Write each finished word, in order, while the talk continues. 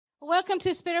Welcome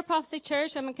to Spirit of Prophecy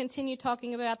Church. I'm going to continue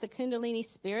talking about the Kundalini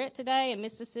Spirit today and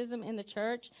mysticism in the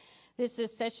church. This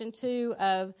is session 2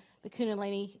 of the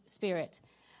Kundalini Spirit.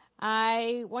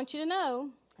 I want you to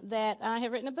know that I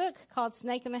have written a book called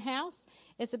Snake in the House.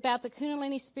 It's about the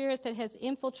Kundalini Spirit that has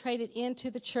infiltrated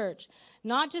into the church,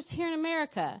 not just here in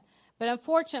America, but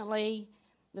unfortunately,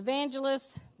 the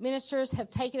evangelists, ministers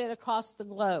have taken it across the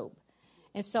globe.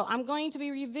 And so I'm going to be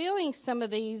revealing some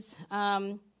of these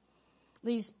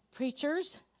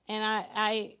preachers, and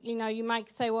I you might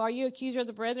say, well, are you accuser of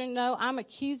the brethren? No, I'm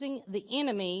accusing the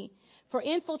enemy for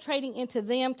infiltrating into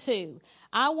them too.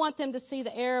 I want them to see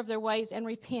the error of their ways and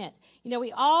repent.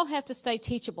 We all have to stay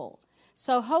teachable.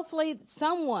 So hopefully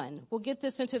someone will get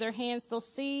this into their hands. They'll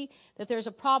see that there's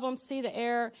a problem, see the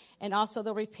error, and also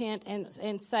they'll repent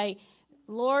and say,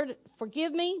 Lord,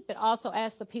 forgive me, but also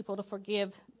ask the people to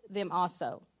forgive them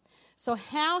also. So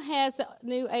how has the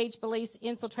New Age beliefs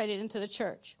infiltrated into the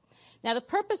church? Now, the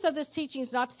purpose of this teaching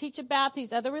is not to teach about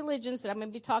these other religions that I'm going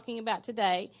to be talking about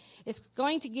today. It's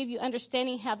going to give you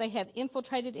understanding how they have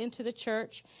infiltrated into the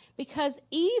church, because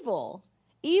evil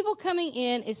coming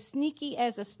in is sneaky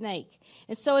as a snake.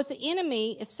 And so if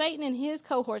Satan and his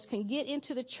cohorts can get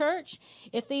into the church,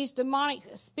 if these demonic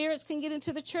spirits can get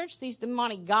into the church, these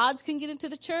demonic gods can get into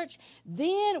the church,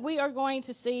 then we are going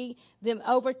to see them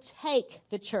overtake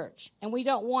the church. And we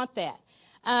don't want that.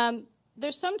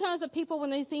 There's sometimes that people, when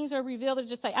these things are revealed, they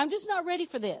just say, I'm just not ready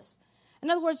for this. In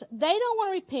other words, they don't want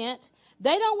to repent.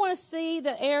 They don't want to see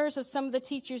the errors of some of the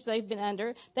teachers they've been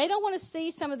under. They don't want to see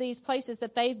some of these places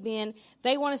that they've been.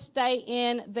 They want to stay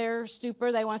in their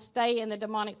stupor. They want to stay in the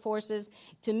demonic forces.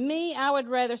 To me, I would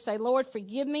rather say, Lord,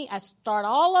 forgive me. I start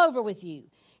all over with you.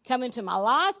 Come into my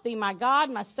life, be my God,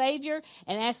 my Savior,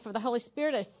 and ask for the Holy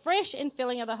Spirit, a fresh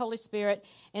infilling of the Holy Spirit,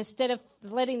 instead of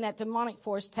letting that demonic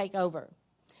force take over.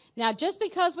 Now, just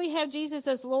because we have Jesus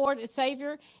as Lord and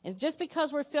Savior, and just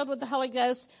because we're filled with the Holy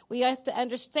Ghost, we have to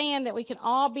understand that we can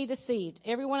all be deceived.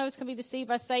 Every one of us can be deceived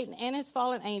by Satan and his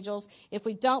fallen angels if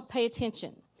we don't pay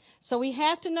attention. So we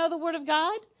have to know the Word of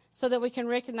God so that we can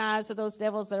recognize those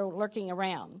devils that are lurking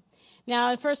around.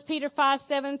 Now, in 1 Peter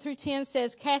 5:7-10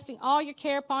 says, casting all your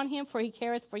care upon him, for he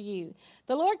careth for you.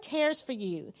 The Lord cares for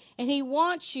you, and he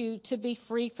wants you to be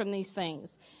free from these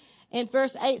things. And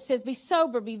verse 8 says, be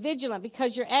sober, be vigilant,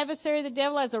 because your adversary, the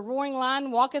devil, as a roaring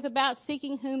lion, walketh about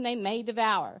seeking whom they may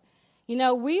devour.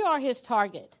 We are his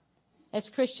target as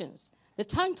Christians. The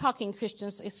tongue-talking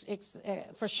Christians,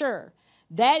 for sure.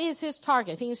 That is his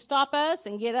target. If he can stop us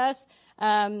and get us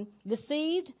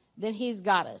deceived, then he's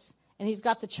got us. And he's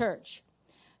got the church.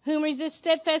 Whom resist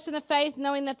steadfast in the faith,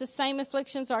 knowing that the same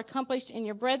afflictions are accomplished in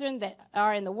your brethren that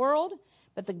are in the world.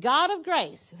 But the God of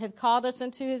grace hath called us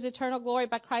unto his eternal glory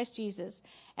by Christ Jesus.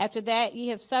 After that ye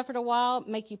have suffered a while,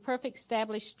 make you perfect,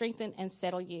 establish, strengthen, and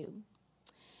settle you.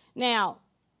 Now,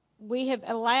 we have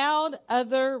allowed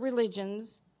other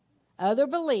religions, other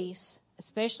beliefs,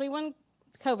 especially when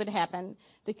COVID happened,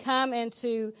 to come and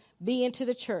to be into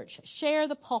the church, share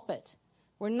the pulpit.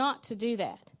 We're not to do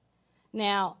that.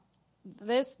 Now,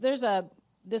 this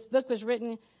book was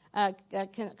written.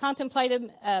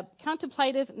 Contemplative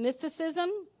mysticism.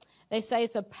 They say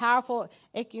it's a powerful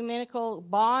ecumenical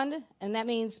bond, and that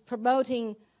means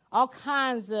promoting all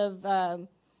kinds of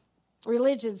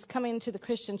religions coming into the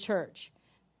Christian church.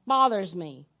 Bothers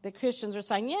me that Christians are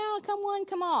saying, yeah, come one,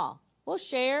 come all. We'll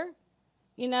share.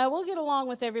 We'll get along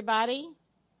with everybody.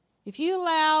 If you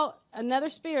allow another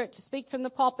spirit to speak from the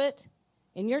pulpit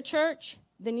in your church,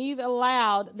 then you've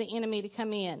allowed the enemy to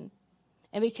come in.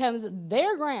 It becomes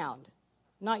their ground,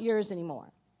 not yours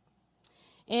anymore.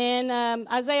 And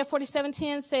Isaiah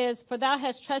 47:10 says, for thou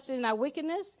hast trusted in thy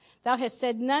wickedness. Thou hast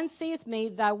said, none seeth me.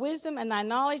 Thy wisdom and thy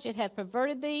knowledge, it hath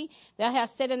perverted thee. Thou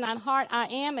hast said in thine heart, I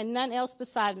am, and none else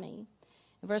beside me.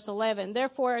 In verse 11,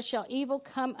 therefore shall evil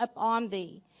come upon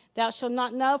thee. Thou shalt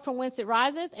not know from whence it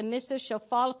riseth, and mischief shall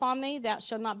fall upon thee. Thou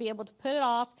shalt not be able to put it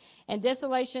off, and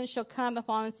desolation shall come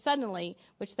upon it suddenly,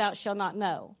 which thou shalt not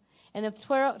know. And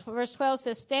verse 12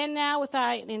 says, stand now with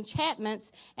thy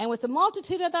enchantments and with the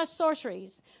multitude of thy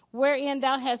sorceries, wherein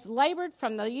thou hast labored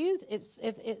from the youth.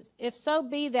 If so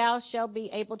be thou shalt be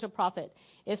able to profit.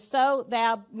 If so,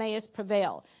 thou mayest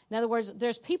prevail. In other words,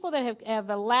 there's people that have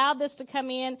allowed this to come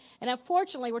in. And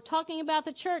unfortunately, we're talking about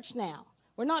the church now.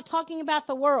 We're not talking about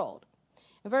the world.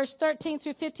 And verse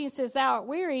 13-15 says, thou art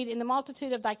wearied in the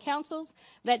multitude of thy counsels.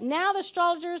 Let now the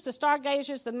astrologers, the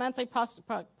stargazers, the monthly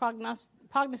prognosticators,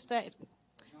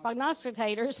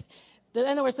 in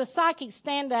other words, the psychics,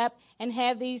 stand up and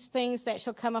have these things that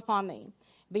shall come upon thee.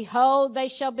 Behold, they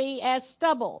shall be as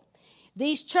stubble.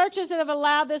 These churches that have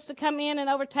allowed this to come in and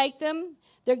overtake them,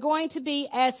 they're going to be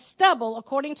as stubble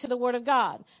according to the word of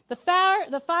God. The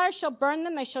fire shall burn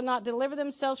them. They shall not deliver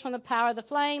themselves from the power of the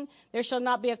flame. There shall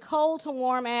not be a coal to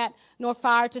warm at, nor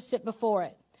fire to sit before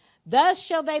it. Thus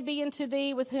shall they be unto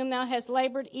thee with whom thou hast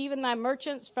labored, even thy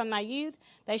merchants from thy youth.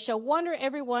 They shall wander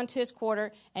every one to his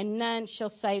quarter, and none shall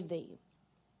save thee.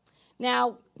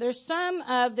 Now, there's some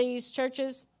of these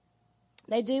churches,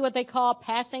 they do what they call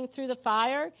passing through the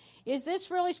fire. Is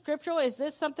this really scriptural? Is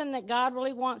this something that God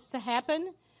really wants to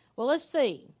happen? Well, let's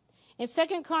see. In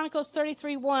 2 Chronicles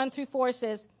 33:1-4 it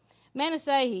says,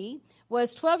 Manasseh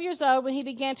was 12 years old when he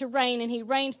began to reign, and he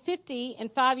reigned 50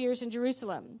 years in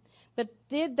Jerusalem. But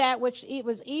did that which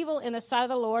was evil in the sight of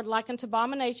the Lord, like unto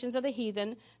abominations of the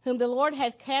heathen, whom the Lord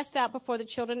hath cast out before the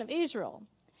children of Israel.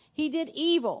 He did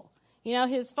evil. You know,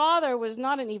 his father was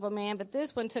not an evil man, but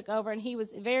this one took over, and he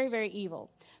was very, very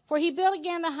evil. For he built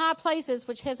again the high places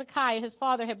which Hezekiah, his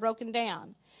father, had broken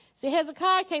down. See,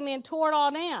 Hezekiah came in, tore it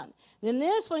all down. Then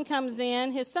this one comes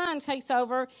in, his son takes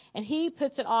over, and he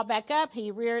puts it all back up. He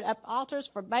reared up altars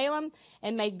for Balaam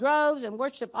and made groves and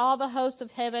worshipped all the hosts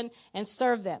of heaven and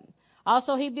served them.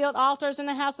 Also, he built altars in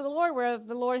the house of the Lord, where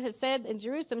the Lord had said, in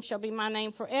Jerusalem shall be my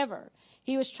name forever.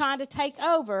 He was trying to take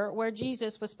over where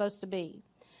Jesus was supposed to be.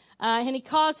 And he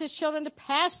caused his children to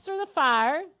pass through the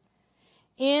fire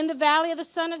in the valley of the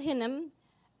son of Hinnom.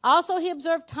 Also, he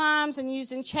observed times and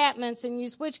used enchantments and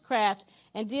used witchcraft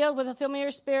and dealt with a familiar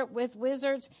spirit with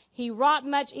wizards. He wrought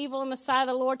much evil in the sight of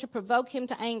the Lord to provoke him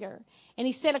to anger. And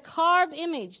he set a carved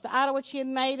image, the idol which he had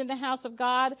made in the house of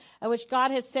God, which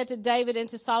God had said to David and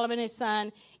to Solomon his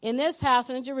son, in this house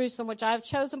and in Jerusalem, which I have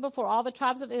chosen before all the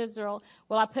tribes of Israel,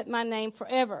 will I put my name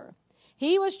forever.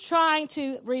 He was trying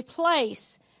to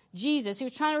replace Jesus. He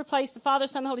was trying to replace the Father,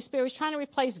 Son, and the Holy Spirit. He was trying to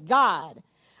replace God.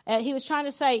 He was trying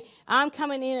to say, I'm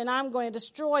coming in and I'm going to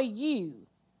destroy you,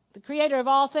 the creator of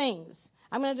all things.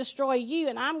 I'm going to destroy you,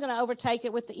 and I'm going to overtake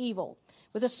it with the evil,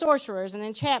 with the sorcerers and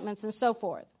enchantments and so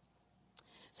forth.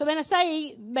 So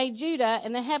Manasseh made Judah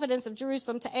and the inhabitants of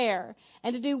Jerusalem to err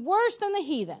and to do worse than the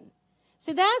heathen.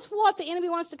 See, that's what the enemy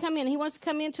wants to come in. He wants to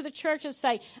come into the church and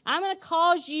say, I'm going to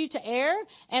cause you to err,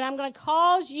 and I'm going to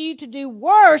cause you to do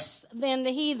worse than the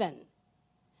heathen.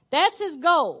 That's his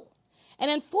goal.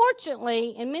 And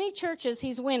unfortunately, in many churches,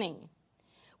 he's winning.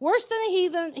 Worse than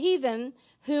the heathen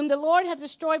whom the Lord hath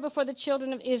destroyed before the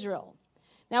children of Israel.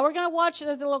 Now, we're going to watch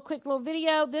a quick little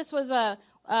video. This was a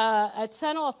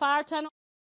tunnel, a fire tunnel.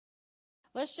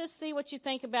 Let's just see what you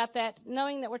think about that,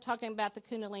 knowing that we're talking about the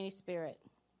Kundalini spirit.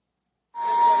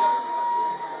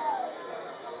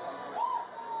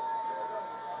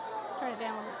 Turn it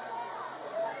down a little bit.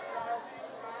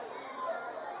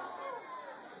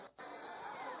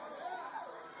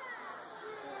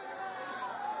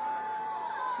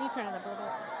 Can you turn it up a little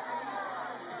bit?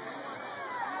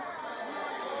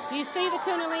 Do you see the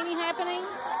Kundalini happening?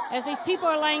 As these people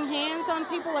are laying hands on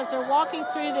people as they're walking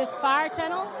through this fire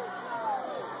tunnel?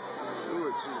 Do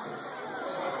it, Jesus.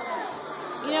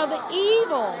 You know, the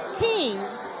evil king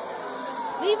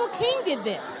did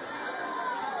this.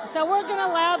 So we're going to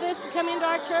allow this to come into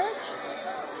our church,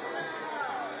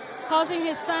 causing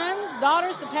his sons,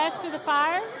 daughters to pass through the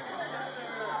fire.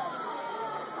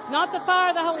 It's not the fire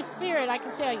of the Holy Spirit, I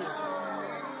can tell you.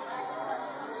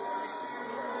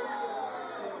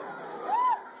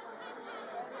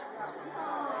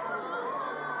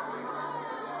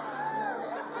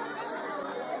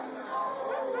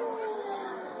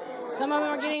 Some of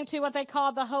them are getting to what they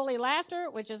call the holy laughter,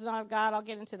 which is not of God. I'll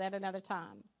get into that another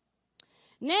time.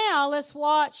 Now let's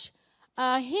watch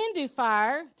a Hindu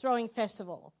fire throwing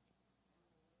festival.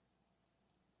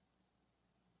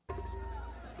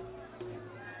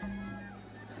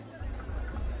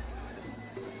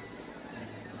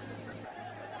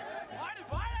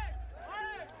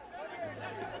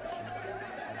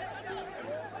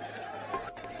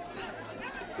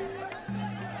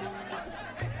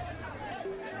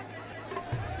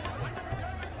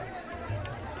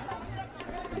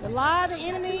 The lie the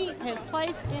enemy has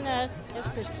placed in us as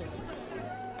Christians.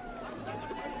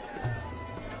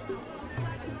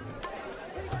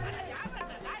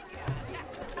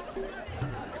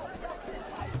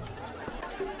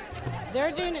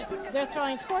 They're doing it. They're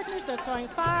throwing torches. They're throwing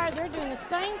fire. They're doing the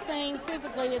same thing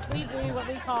physically as we do what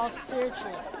we call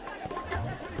spiritually,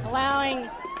 allowing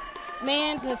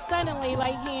man to suddenly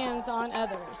lay hands on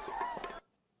others.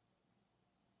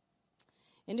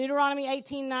 In Deuteronomy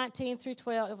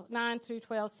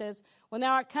 18:9-12 says, when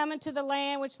thou art come into the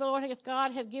land which the Lord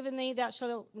God hath given thee, thou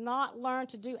shalt not learn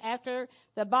to do after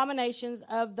the abominations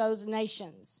of those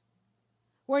nations.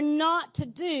 We're not to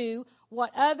do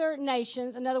what other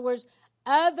nations, in other words,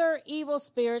 other evil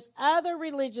spirits, other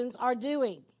religions are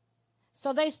doing.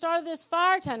 So they started this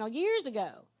fire tunnel years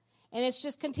ago. And it's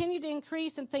just continued to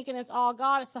increase and thinking it's all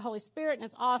God, it's the Holy Spirit, and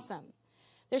it's awesome.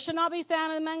 There shall not be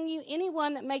found among you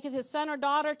anyone that maketh his son or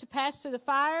daughter to pass through the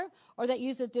fire, or that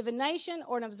useth divination,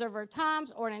 or an observer of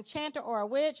times, or an enchanter, or a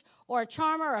witch, or a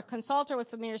charmer, or a consulter with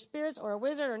familiar spirits, or a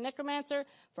wizard, or necromancer.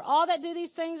 For all that do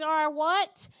these things are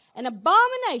what? An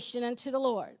abomination unto the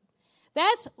Lord.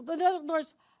 That's, in other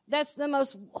words, that's the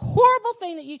most horrible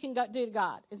thing that you can do to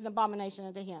God, is an abomination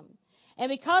unto him. And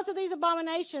because of these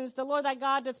abominations, the Lord thy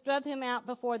God doth drive him out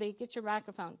before thee. Get your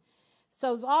microphone.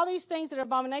 So all these things that are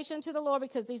abomination to the Lord,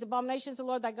 because these abominations the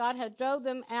Lord thy God hath drove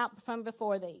them out from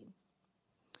before thee.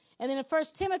 And then in 1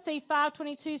 Timothy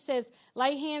 5:22 says,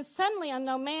 lay hands suddenly on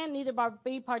no man, neither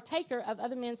be partaker of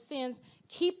other men's sins.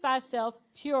 Keep thyself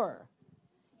pure.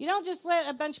 You don't just let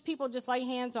a bunch of people just lay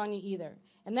hands on you either.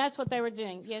 And that's what they were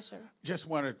doing. Yes, sir. Just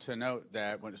wanted to note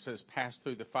that when it says pass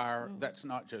through the fire, that's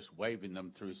not just waving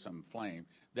them through some flame.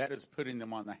 That is putting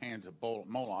them on the hands of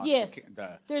Moloch, yes.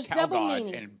 There's cow double god,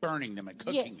 meanings. And burning them and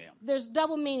cooking them. There's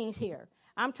double meanings here.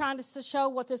 I'm trying to show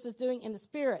what this is doing in the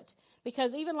spirit.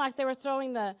 Because even like they were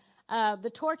throwing the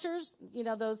tortures, you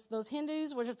know, those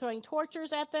Hindus were throwing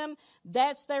tortures at them.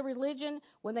 That's their religion.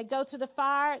 When they go through the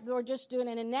fire, they're just doing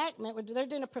an enactment. They're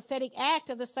doing a prophetic act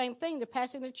of the same thing. They're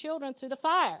passing their children through the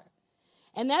fire.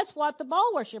 And that's what the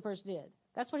Baal worshippers did.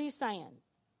 That's what he's saying.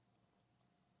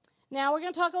 Now, we're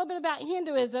going to talk a little bit about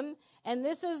Hinduism. And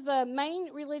this is the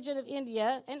main religion of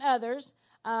India and others.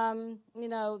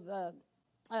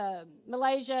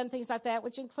 Malaysia and things like that,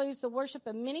 which includes the worship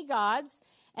of many gods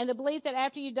and the belief that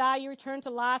after you die, you return to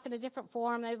life in a different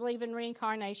form. They believe in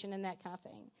reincarnation and that kind of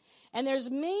thing. And there's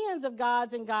millions of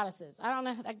gods and goddesses. I don't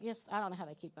know how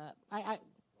they keep up.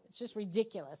 It's just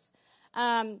ridiculous.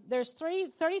 There's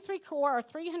 33 crore or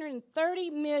 330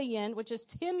 million, which is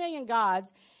 10 million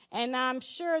gods. And I'm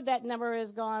sure that number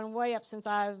has gone way up since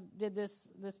I did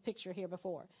this picture here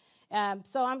before.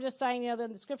 So I'm just saying,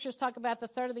 the scriptures talk about the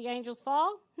third of the angels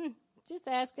fall. Just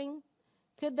asking.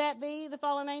 Could that be the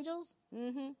fallen angels?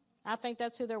 I think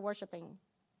that's who they're worshiping.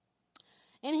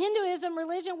 In Hinduism,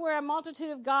 religion where a multitude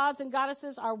of gods and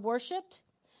goddesses are worshipped,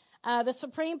 the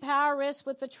supreme power rests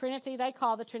with the Trinity. They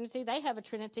call the Trinity. They have a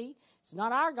Trinity. It's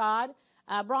not our God.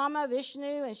 Brahma,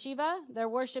 Vishnu, and Shiva, they're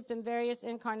worshipped in various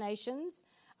incarnations.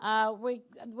 We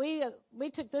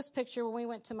took this picture when we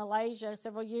went to Malaysia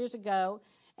several years ago.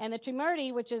 And the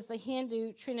Trimurti, which is the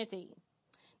Hindu Trinity.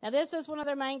 Now, this is one of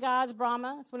their main gods,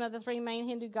 Brahma. It's one of the three main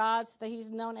Hindu gods that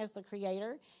he's known as the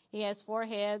creator. He has 4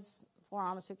 heads, 4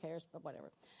 arms, who cares, but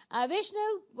whatever. Vishnu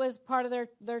was part of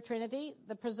their Trinity,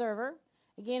 the preserver.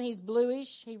 Again, he's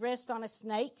bluish. He rests on a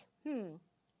snake.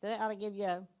 That ought to give you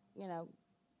a,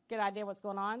 good idea what's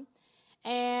going on.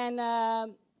 And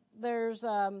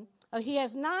he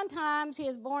has 9 times he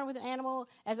is born with an animal,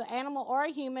 as an animal or a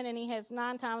human, and he has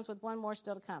 9 times with 1 more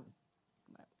still to come.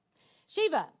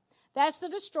 Shiva, that's the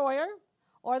destroyer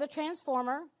or the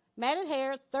transformer, matted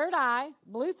hair, 3rd eye,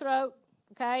 blue throat,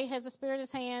 okay, has a spear in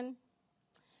his hand.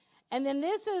 And then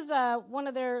this is one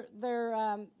of their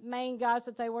main gods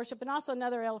that they worship, and also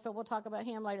another elephant. We'll talk about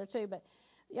him later too. But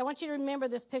I want you to remember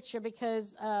this picture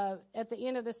because at the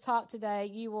end of this talk today,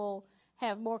 you will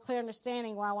have more clear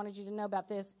understanding why I wanted you to know about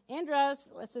this. Indras,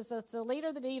 it's the leader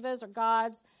of the devas or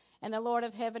gods and the Lord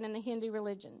of heaven in the Hindu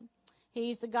religion.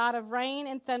 He's the god of rain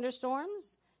and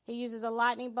thunderstorms. He uses a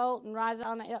lightning bolt and rides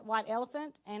on a white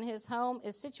elephant, and his home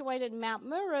is situated in Mount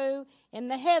Meru in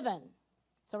the heaven.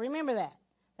 So remember that.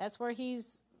 That's where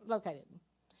he's located.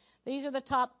 These are the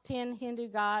top 10 Hindu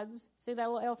gods. See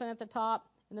that little elephant at the top?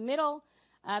 In the middle,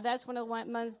 that's one of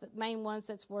the main ones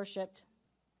that's worshipped.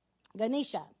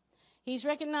 Ganesha. He's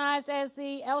recognized as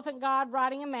the elephant god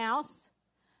riding a mouse.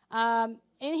 Isn't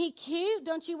he cute?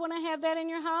 Don't you want to have that in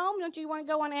your home? Don't you want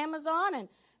to go on Amazon and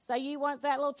say you want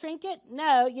that little trinket?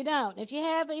 No, you don't. If you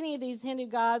have any of these Hindu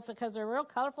gods, because they're real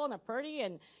colorful and they're pretty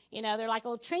and, they're like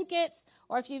little trinkets,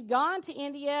 or if you've gone to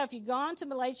India, if you've gone to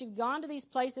Malaysia, you've gone to these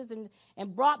places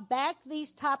and brought back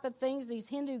these type of things, these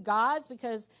Hindu gods,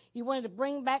 because you wanted to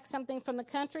bring back something from the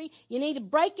country, you need to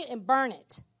break it and burn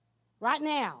it right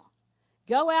now.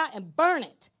 Go out and burn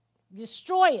it.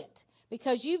 Destroy it.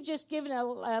 Because you've just given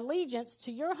allegiance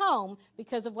to your home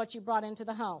because of what you brought into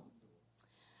the home.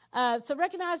 So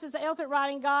recognized as the elephant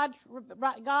riding God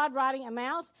riding a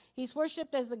mouse. He's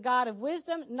worshipped as the god of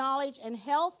wisdom, knowledge, and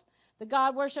health. The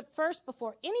god worshipped first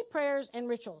before any prayers and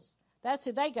rituals. That's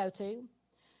who they go to.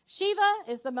 Shiva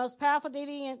is the most powerful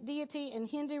deity in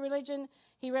Hindu religion.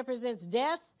 He represents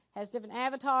death, has different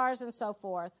avatars, and so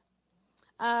forth.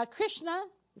 Krishna,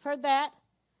 you've heard that.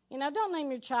 Don't name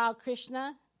your child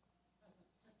Krishna.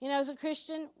 You know, as a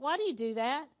Christian, why do you do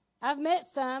that? I've met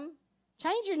some.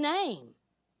 Change your name.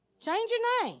 Change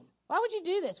your name. Why would you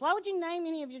do this? Why would you name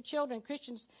any of your children,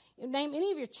 Christians, name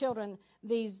any of your children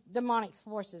these demonic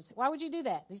forces? Why would you do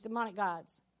that, these demonic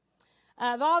gods?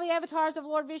 Of all the avatars of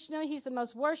Lord Vishnu, he's the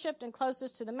most worshipped and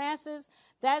closest to the masses.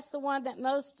 That's the one that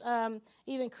most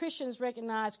even Christians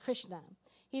recognize, Krishna.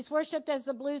 He's worshipped as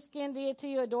the blue-skinned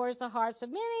deity who adores the hearts of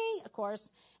many, of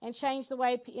course, and changed the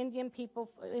way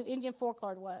Indian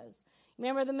folklore was.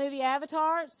 Remember the movie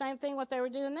Avatar? Same thing, what they were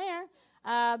doing there.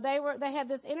 They had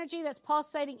this energy that's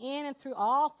pulsating in and through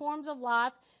all forms of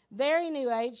life. Very New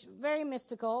Age, very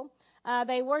mystical.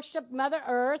 They worshipped Mother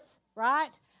Earth,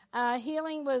 right?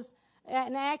 Healing was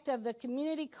an act of the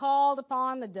community called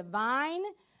upon the divine.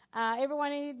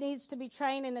 Everyone needs to be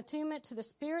trained in attunement to the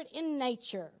spirit in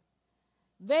nature.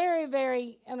 Very,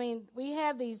 very, we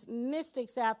have these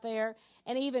mystics out there,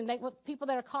 and even people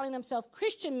that are calling themselves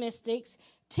Christian mystics,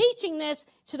 teaching this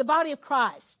to the body of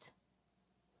Christ.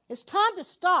 It's time to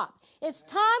stop. It's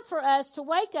time for us to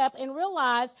wake up and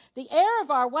realize the error of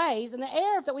our ways and the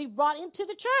error that we've brought into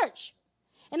the church.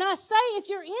 And I say, if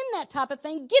you're in that type of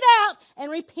thing, get out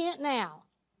and repent now,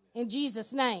 in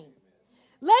Jesus' name.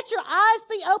 Let your eyes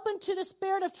be open to the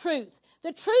spirit of truth.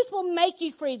 The truth will make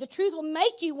you free. The truth will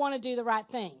make you want to do the right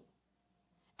thing.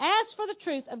 Ask for the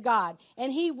truth of God,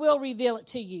 and he will reveal it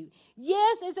to you.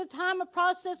 Yes, it's a time of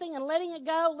processing and letting it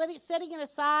go, setting it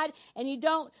aside, and you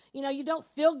don't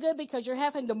feel good because you're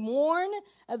having to mourn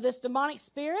of this demonic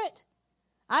spirit.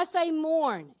 I say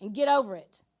mourn and get over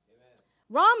it. Amen.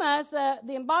 Rama is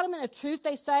the embodiment of truth,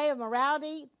 they say, of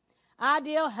morality,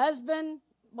 ideal husband,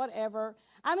 whatever.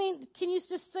 Can you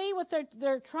just see what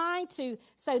they're trying to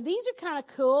say? These are kind of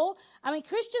cool.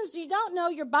 Christians, you don't know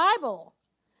your Bible.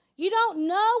 You don't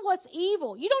know what's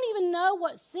evil. You don't even know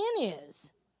what sin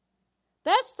is.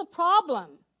 That's the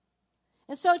problem.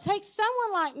 And so it takes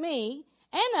someone like me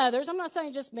and others, I'm not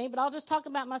saying just me, but I'll just talk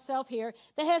about myself here,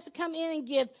 that has to come in and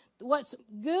give what's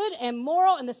good and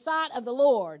moral in the sight of the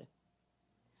Lord.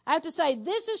 I have to say,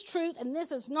 this is truth and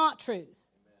this is not truth.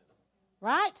 Amen.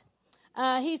 Right?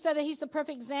 He said that he's the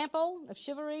perfect example of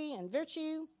chivalry and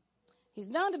virtue. He's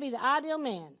known to be the ideal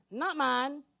man, not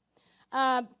mine.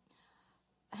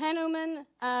 Hanuman,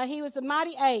 he was a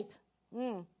mighty ape.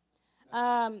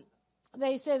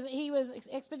 They said he was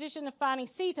expedition of finding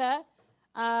Sita.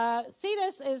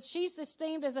 She's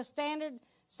esteemed as a standard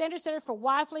setter for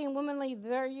wifely and womanly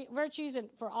virtues and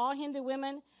for all Hindu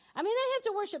women. They have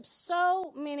to worship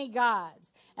so many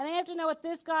gods. And they have to know what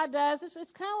this God does.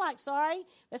 It's kind of like,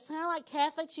 it's kind of like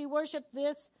Catholics. You worship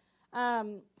this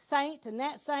saint and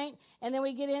that saint. And then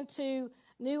we get into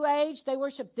New Age. They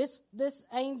worship this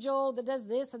angel that does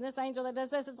this and this angel that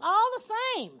does this. It's all the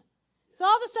same. It's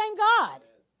all the same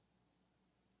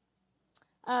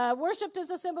God. Worshipped as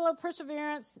a symbol of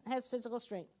perseverance, has physical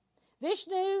strength.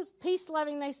 Vishnu,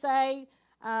 peace-loving, they say,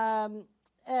 part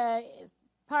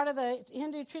of the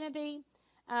Hindu Trinity.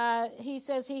 He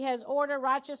says he has order,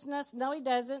 righteousness. No, he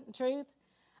doesn't. Truth.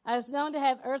 Is known to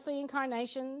have earthly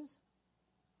incarnations.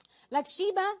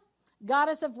 Lakshmi,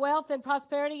 goddess of wealth and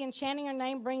prosperity, and chanting her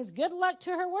name brings good luck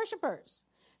to her worshipers.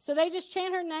 So they just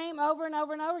chant her name over and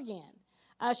over and over again.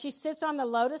 She sits on the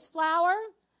lotus flower.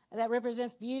 That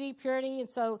represents beauty, purity. And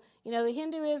so, the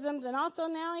Hinduisms, and also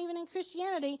now even in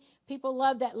Christianity, people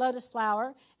love that lotus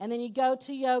flower. And then you go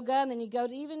to yoga, and then you go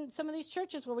to even some of these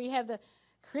churches where we have the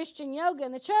Christian yoga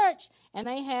in the church, and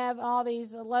they have all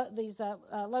these lotus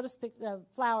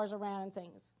flowers around and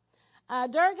things.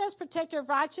 Durga is protector of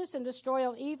righteous and destroyer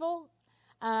of evil.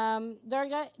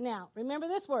 Durga, now, remember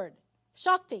this word,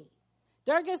 Shakti.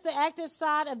 Durga is the active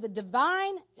side of the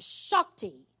divine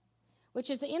Shakti, which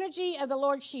is the energy of the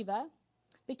Lord Shiva,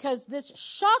 because this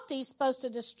Shakti is supposed to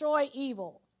destroy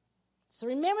evil. So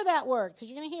remember that word, because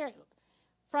you're going to hear it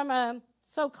from a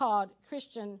so-called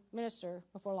Christian minister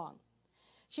before long.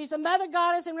 She's the mother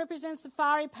goddess and represents the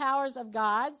fiery powers of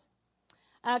gods.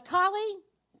 Kali,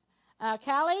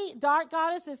 dark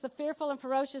goddess, is the fearful and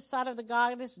ferocious side of the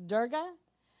goddess Durga.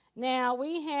 Now,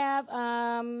 we have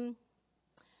a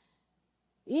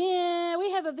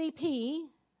VP.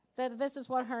 That this is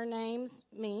what her name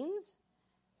means.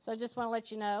 So I just want to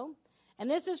let you know. And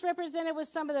this is represented with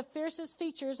some of the fiercest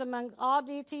features among all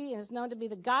deity and is known to be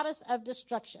the goddess of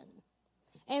destruction.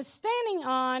 And standing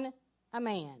on a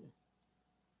man.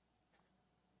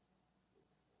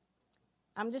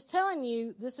 I'm just telling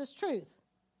you, this is truth.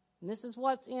 And this is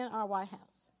what's in our White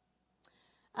House.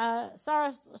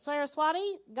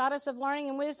 Saraswati, goddess of learning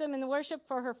and wisdom in the worship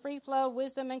for her free flow of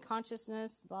wisdom and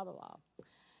consciousness, blah, blah, blah.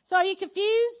 So are you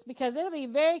confused? Because it'll be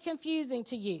very confusing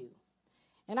to you.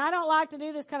 And I don't like to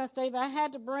do this kind of study, but I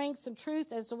had to bring some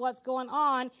truth as to what's going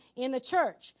on in the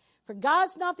church. For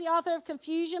God's not the author of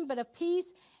confusion, but of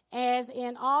peace, as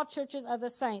in all churches of the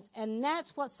saints. And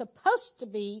that's what's supposed to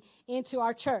be into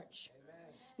our church. Amen.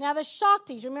 Now, the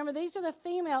Shaktis, remember, these are the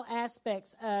female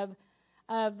aspects of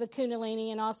the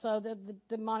Kundalini and also the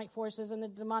demonic forces and the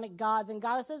demonic gods and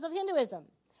goddesses of Hinduism.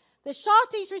 The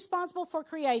Shakti is responsible for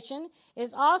creation,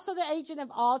 is also the agent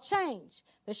of all change.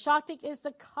 The Shakti is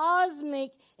the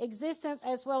cosmic existence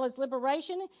as well as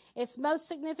liberation, its most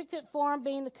significant form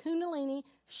being the Kundalini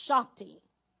Shakti.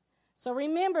 So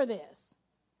remember this.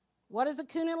 What is the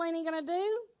Kundalini going to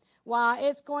do? Well,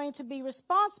 it's going to be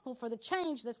responsible for the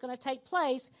change that's going to take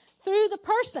place through the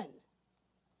person.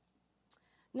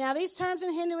 Now, these terms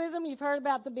in Hinduism, you've heard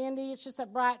about the bindi. It's just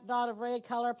that bright dot of red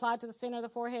color applied to the center of the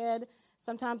forehead.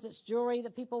 Sometimes it's jewelry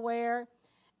that people wear.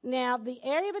 Now, the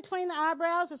area between the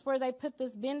eyebrows is where they put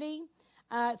this bindi.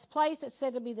 It's placed, it's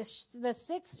said to be the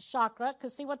sixth chakra,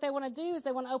 because see, what they want to do is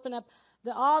they want to open up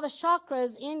all the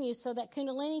chakras in you so that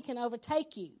Kundalini can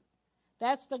overtake you.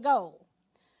 That's the goal.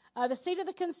 The seat of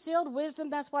the concealed wisdom,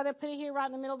 that's why they put it here right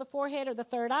in the middle of the forehead or the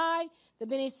third eye. The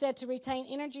bindi is said to retain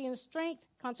energy and strength,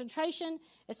 concentration.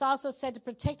 It's also said to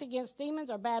protect against demons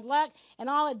or bad luck, and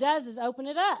all it does is open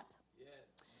it up.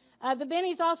 The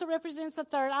bindi also represents the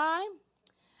third eye.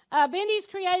 Bindi is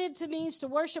created means to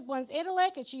worship one's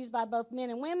intellect. It's used by both men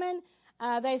and women.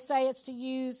 They say it's to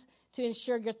use to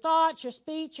ensure your thoughts, your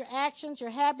speech, your actions,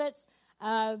 your habits.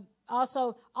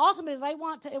 Also, ultimately, they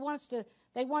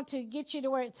want to get you to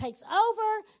where it takes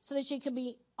over so that you can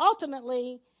be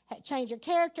ultimately change your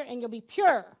character and you'll be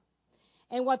pure.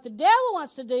 And what the devil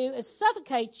wants to do is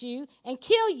suffocate you and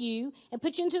kill you and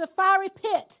put you into the fiery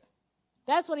pit.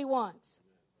 That's what he wants.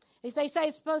 If they say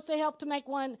it's supposed to help to make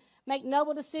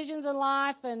noble decisions in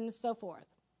life and so forth.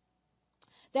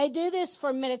 They do this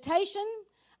for meditation.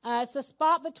 It's the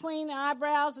spot between the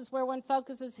eyebrows is where one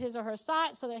focuses his or her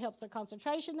sight, so that helps their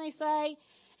concentration, they say.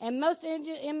 And most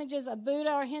images of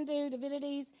Buddha or Hindu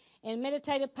divinities in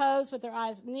meditative pose with their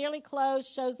eyes nearly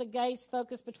closed shows the gaze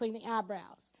focused between the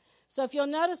eyebrows. So if you'll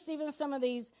notice even some of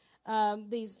these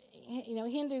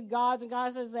Hindu gods and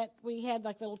goddesses that we had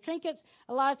like little trinkets,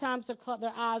 a lot of times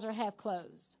their eyes are half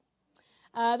closed.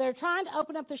 They're trying to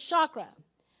open up the chakra.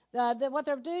 What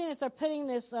they're doing is they're putting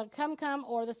this kumkum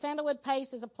or the sandalwood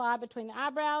paste is applied between the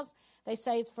eyebrows. They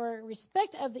say it's for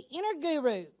respect of the inner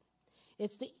guru.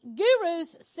 It's the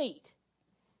guru's seat.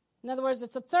 In other words,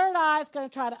 it's the third eye. It's going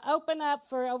to try to open up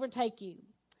for overtake you.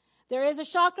 There is a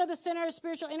chakra, the center of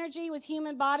spiritual energy with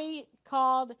human body,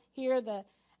 called here the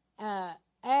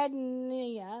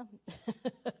Agnya.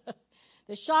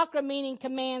 The chakra meaning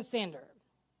command center.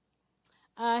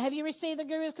 Have you received the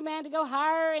Guru's command to go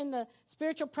higher in the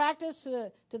spiritual practice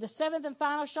to the seventh and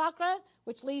final chakra,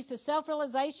 which leads to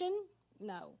self-realization?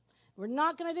 No. We're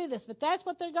not going to do this, but that's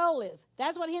what their goal is.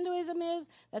 That's what Hinduism is.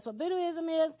 That's what Buddhism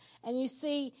is. And you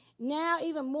see now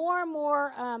even more and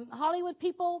more Hollywood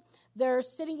people, they're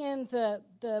sitting in the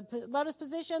lotus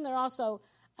position. They're also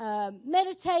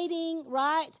meditating,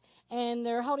 right? And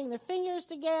they're holding their fingers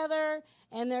together,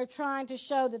 and they're trying to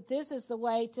show that this is the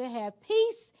way to have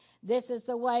peace. This is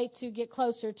the way to get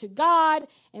closer to God,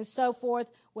 and so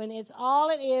forth. When it's all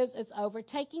it is, it's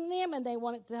overtaking them, and they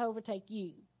want it to overtake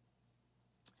you.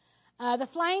 The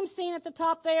flame seen at the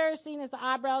top there is seen as the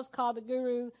eyebrows, called the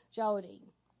Guru Jyoti.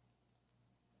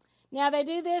 Now they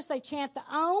do this, they chant the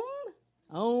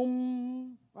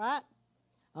Om, right?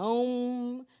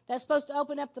 Om. That's supposed to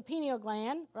open up the pineal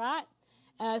gland, right?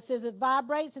 It says it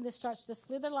vibrates and it starts to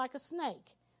slither like a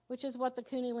snake, which is what the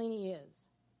Kundalini is.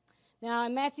 Now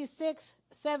in Matthew 6,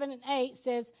 7, and 8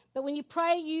 says, but when you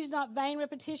pray, use not vain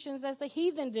repetitions as the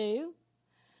heathen do,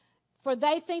 for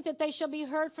they think that they shall be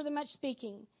heard for the much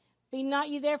speaking. Be not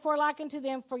ye therefore like unto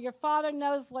them, for your Father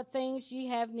knoweth what things ye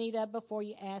have need of before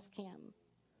you ask him.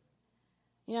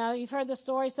 You know, you've heard the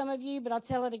story, some of you, but I'll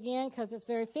tell it again because it's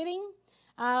very fitting.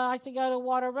 I like to go to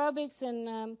water aerobics,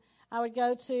 and I would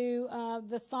go to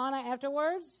the sauna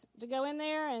afterwards to go in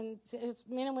there, and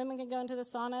men and women can go into the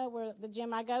sauna, where the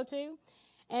gym I go to.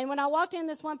 And when I walked in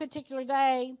this one particular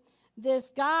day, this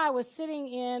guy was sitting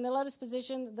in the lotus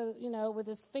position, with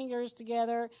his fingers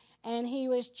together, and he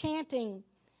was chanting.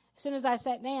 As soon as I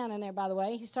sat down in there, by the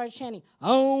way, he started chanting,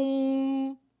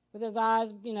 Om, with his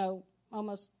eyes,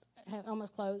 almost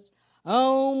closed.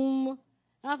 Om.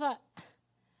 And I thought,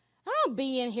 I don't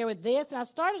be in here with this. And I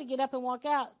started to get up and walk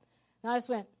out. And I just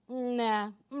went, nah,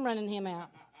 I'm running him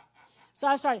out. So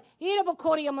I started,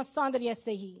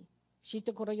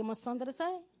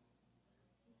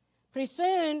 pretty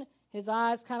soon, his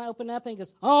eyes kind of open up and he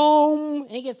goes, Om,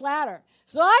 and he gets louder.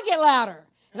 So I get louder.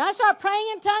 And I start praying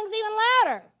in tongues even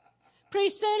louder. Pretty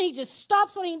soon, he just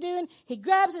stops what he's doing. He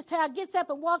grabs his towel, gets up,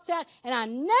 and walks out. And I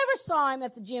never saw him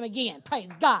at the gym again.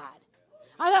 Praise God.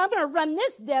 I thought, I'm going to run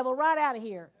this devil right out of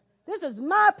here. This is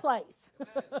my place.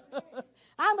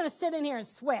 I'm going to sit in here and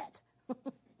sweat.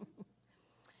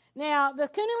 Now, the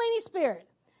Kundalini spirit.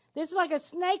 This is like a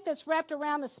snake that's wrapped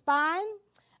around the spine.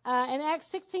 And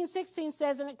Acts 16:16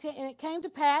 says, and it came to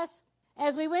pass,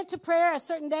 as we went to prayer, a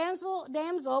certain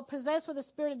damsel possessed with the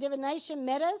spirit of divination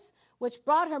met us, which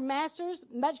brought her masters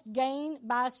much gain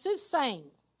by soothsaying.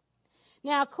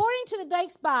 Now, according to the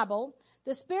Dake's Bible,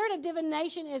 the spirit of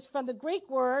divination is from the Greek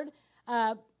word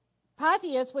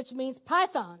pythias, which means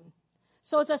python.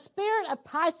 So it's a spirit of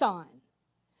python.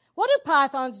 What do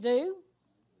pythons do?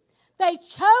 They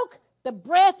choke the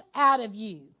breath out of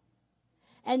you.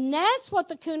 And that's what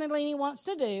the Kundalini wants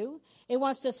to do. It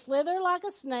wants to slither like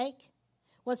a snake,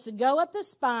 wants to go up the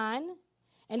spine,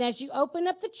 and as you open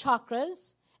up the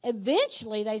chakras,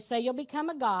 eventually they say you'll become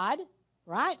a god,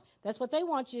 right? That's what they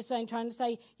want you saying, trying to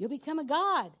say, you'll become a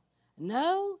god.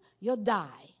 No, you'll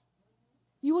die.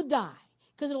 You will die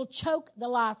because it'll choke the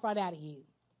life right out of you.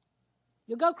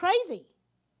 You'll go crazy.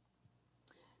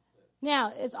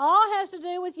 Now, it all has to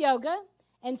do with yoga,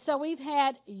 and so we've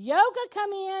had yoga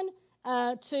come in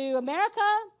to America.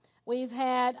 We've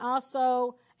had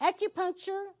also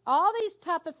acupuncture, all these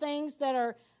type of things that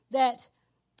are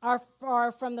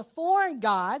from the foreign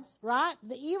gods, right?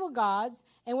 The evil gods,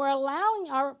 and we're allowing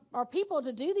our people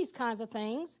to do these kinds of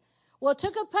things. Well, it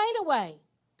took a pain away.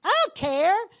 I don't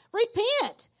care.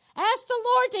 Repent. Ask the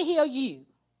Lord to heal you. Amen.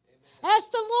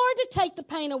 Ask the Lord to take the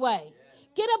pain away. Yes.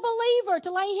 Get a believer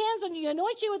to lay hands on you,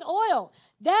 anoint you with oil.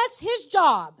 That's his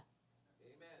job.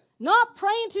 Amen. Not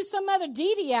praying to some other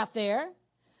deity out there.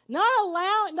 Not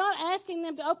asking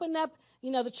them to open up, the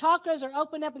chakras or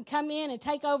open up and come in and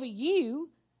take over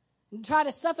you and try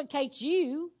to suffocate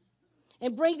you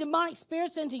and bring demonic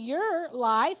spirits into your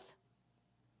life.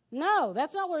 No,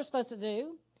 that's not what we're supposed to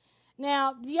do.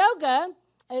 Now, the yoga,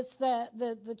 it's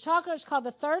the chakra is called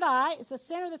the third eye. It's the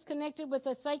center that's connected with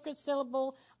the sacred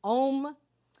syllable Om.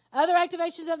 Other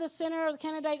activations of the center, the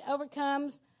candidate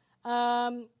overcomes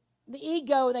the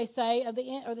ego, they say,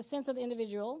 or the sense of the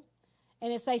individual.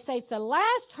 And they say it's the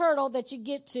last hurdle that you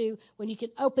get to when you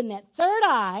can open that third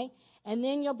eye, and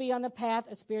then you'll be on the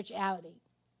path of spirituality.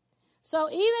 So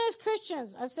even as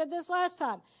Christians, I said this last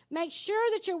time, make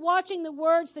sure that you're watching the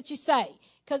words that you say.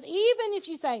 Because even if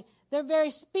you say they're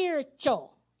very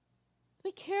spiritual,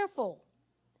 be careful.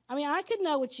 I could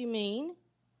know what you mean,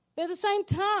 but at the same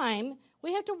time,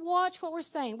 we have to watch what we're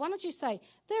saying. Why don't you say,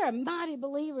 they're a mighty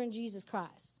believer in Jesus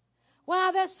Christ.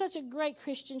 Wow, that's such a great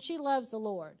Christian. She loves the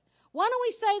Lord. Why don't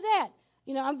we say that?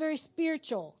 I'm very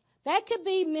spiritual. That could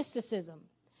be mysticism.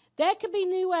 That could be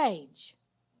New Age.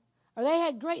 Or they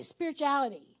had great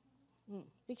spirituality.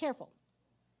 Be careful.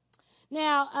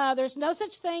 Now, there's no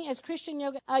such thing as Christian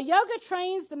yoga. Yoga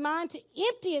trains the mind to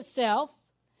empty itself.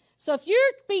 So if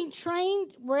you're being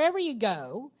trained wherever you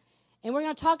go, and we're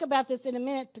going to talk about this in a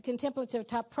minute, the contemplative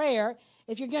type prayer,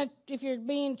 if you're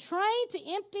being trained to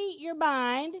empty your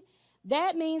mind,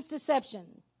 that means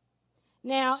deception.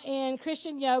 Now, in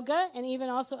Christian yoga, and even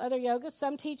also other yogas,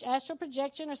 some teach astral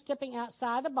projection or stepping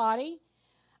outside the body.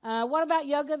 What about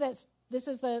yoga? This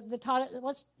is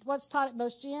what's taught at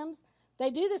most gyms.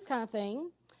 They do this kind of thing,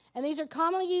 and these are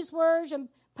commonly used words and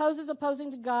poses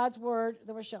opposing to God's word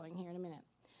that we're showing here in a minute.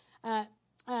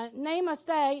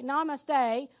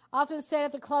 Namaste, often said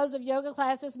at the close of yoga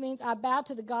classes, means I bow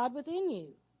to the God within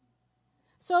you.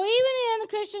 So even in the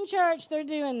Christian church, they're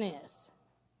doing this.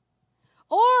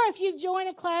 Or if you join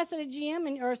a class at a gym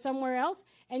or somewhere else,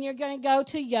 and you're going to go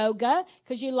to yoga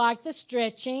because you like the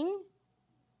stretching,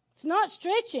 it's not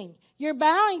stretching. You're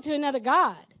bowing to another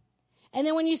God. And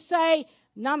then when you say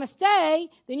namaste,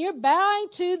 then you're bowing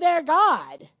to their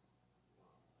God.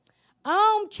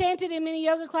 Om, chanted in many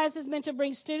yoga classes, meant to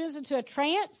bring students into a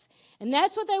trance, and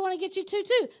that's what they want to get you to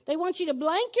too. They want you to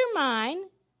blank your mind.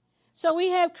 So we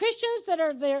have Christians that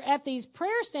are there at these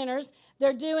prayer centers.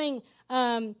 They're doing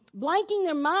blanking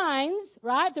their minds,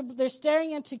 right? They're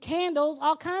staring into candles,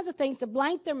 all kinds of things to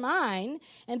blank their mind,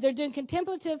 and they're doing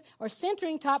contemplative or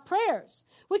centering type prayers,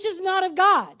 which is not of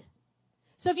God.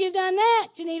 So if you've done that,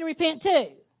 you need to repent too.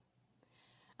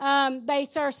 They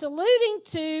are saluting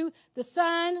to the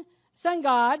sun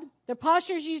god. Their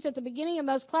postures used at the beginning of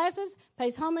most classes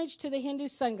pays homage to the Hindu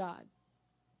sun god.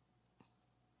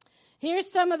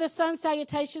 Here's some of the sun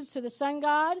salutations to the sun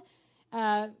god.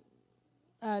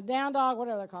 Down dog,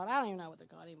 whatever they're called. I don't even know what they're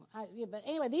called anymore. But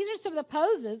anyway, these are some of the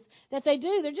poses that they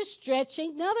do. They're just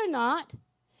stretching. No, they're not.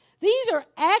 These are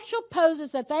actual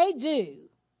poses that they do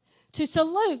to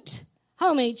salute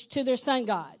homage to their sun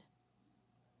god.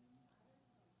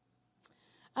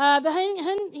 The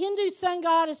Hindu sun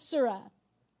god is Surya.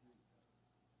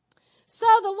 So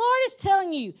the Lord is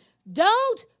telling you,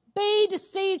 don't be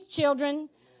deceived, children.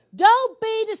 Don't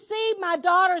be deceived, my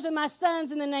daughters and my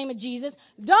sons, in the name of Jesus.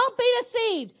 Don't be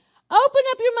deceived. Open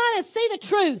up your mind and see the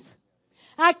truth.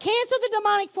 I cancel the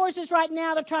demonic forces right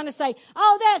now. They're trying to say,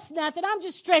 oh, that's nothing. I'm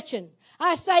just stretching.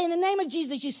 I say, in the name of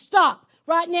Jesus, you stop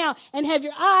right now and have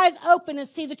your eyes open and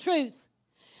see the truth.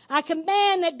 I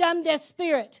command that dumb, deaf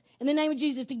spirit, in the name of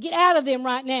Jesus, to get out of them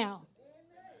right now.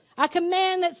 I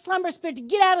command that slumber spirit to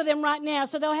get out of them right now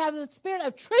so they'll have the spirit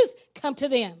of truth come to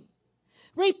them.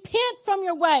 Repent from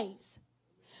your ways.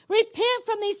 Repent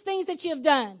from these things that you have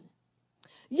done.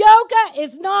 Yoga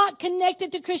is not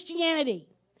connected to Christianity.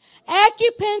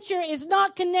 Acupuncture is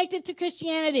not connected to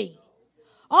Christianity.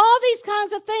 All these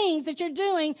kinds of things that you're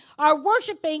doing are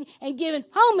worshiping and giving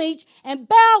homage and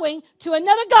bowing to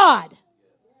another God.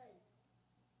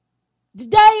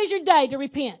 Today is your day to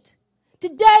repent.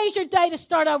 Today is your day to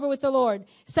start over with the Lord.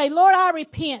 Say, Lord, I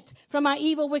repent from my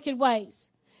evil, wicked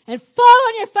ways. And fall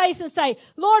on your face and say,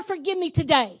 Lord, forgive me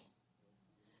today.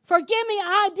 Forgive me,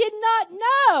 I did not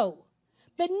know.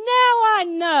 But now I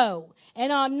know.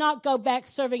 And I'll not go back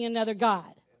serving another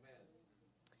God.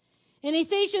 In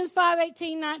Ephesians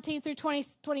 5:18, 19 through 20,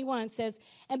 21 says,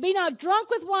 and be not drunk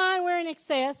with wine wherein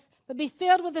excess, but be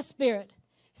filled with the Spirit,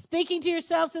 speaking to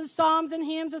yourselves in psalms and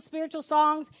hymns of spiritual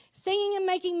songs, singing and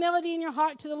making melody in your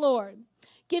heart to the Lord,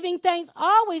 giving thanks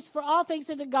always for all things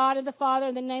unto God and the Father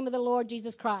in the name of the Lord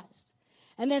Jesus Christ.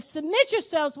 And then submit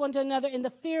yourselves one to another in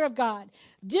the fear of God.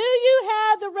 Do you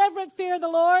have the reverent fear of the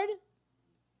Lord?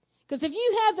 Because if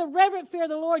you have the reverent fear of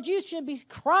the Lord, you should be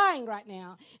crying right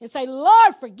now and say,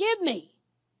 Lord, forgive me.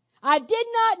 I did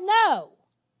not know.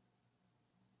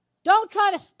 Don't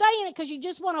try to stay in it because you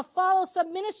just want to follow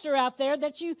some minister out there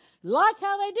that you like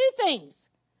how they do things.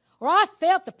 Or I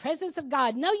felt the presence of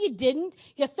God. No, you didn't.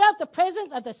 You felt the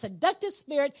presence of the seductive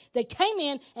spirit that came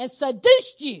in and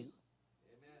seduced you. Amen.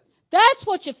 That's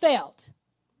what you felt.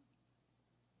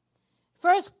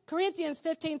 1 Corinthians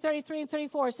 15, 33 and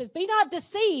 34 says, be not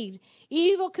deceived.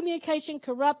 Evil communication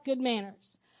corrupt good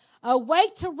manners.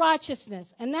 Awake to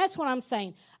righteousness. And that's what I'm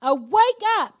saying. Awake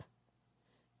up.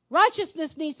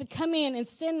 Righteousness needs to come in and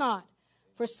sin not.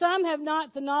 For some have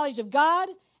not the knowledge of God,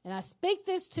 and I speak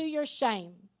this to your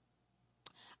shame.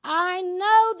 I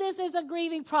know this is a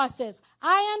grieving process.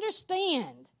 I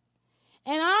understand.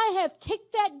 And I have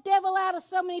kicked that devil out of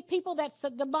so many people. That's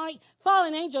a demonic,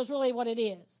 fallen angel is really what it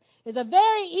is. It's a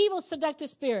very evil, seductive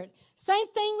spirit. Same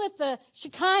thing with the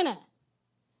Shekinah.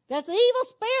 That's an evil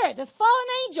spirit. That's a fallen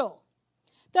angel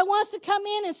that wants to come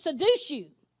in and seduce you.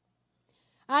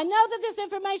 I know that this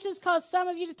information has caused some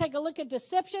of you to take a look at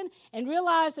deception and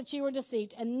realize that you were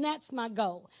deceived. And that's my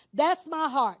goal. That's my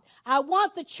heart. I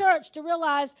want the church to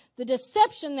realize the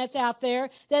deception that's out there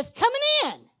that's coming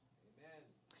in. Amen.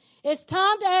 It's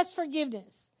time to ask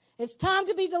forgiveness. It's time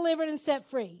to be delivered and set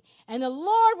free. And the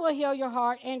Lord will heal your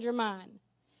heart and your mind.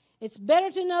 It's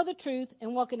better to know the truth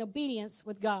and walk in obedience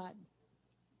with God.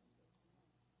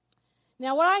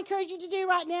 Now, what I encourage you to do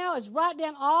right now is write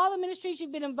down all the ministries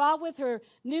you've been involved with, or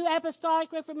New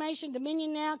Apostolic Reformation,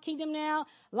 Dominion Now, Kingdom Now,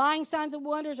 Lying Signs and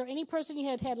Wonders, or any person you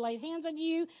had laid hands on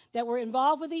you that were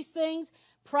involved with these things.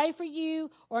 Pray for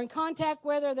you, or in contact,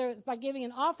 whether it's by giving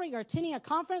an offering or attending a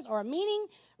conference or a meeting,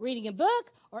 reading a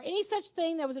book, or any such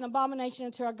thing that was an abomination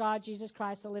unto our God, Jesus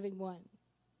Christ, the living one.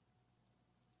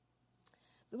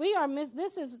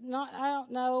 This is not, I don't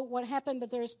know what happened,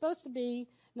 but there's supposed to be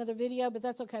another video, but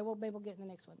that's okay. Maybe we'll get in the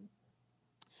next one.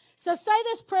 So say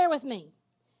this prayer with me.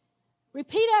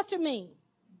 Repeat after me.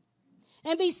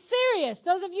 And be serious.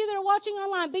 Those of you that are watching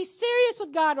online, be serious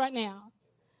with God right now.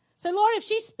 Say, Lord, if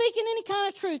she's speaking any kind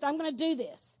of truth, I'm going to do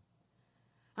this.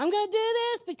 I'm going to do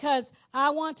this because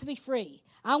I want to be free.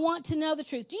 I want to know the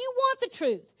truth. Do you want the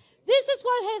truth? This is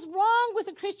what is wrong with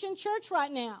the Christian church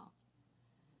right now.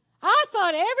 I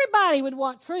thought everybody would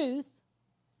want truth.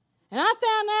 And I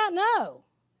found out, no.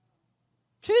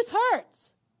 Truth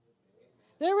hurts.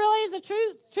 There really is a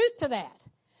truth to that.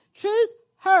 Truth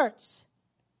hurts.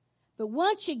 But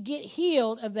once you get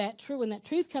healed of that truth, when that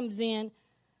truth comes in,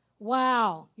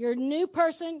 wow, you're a new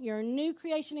person, you're a new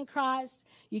creation in Christ.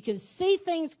 You can see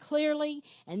things clearly,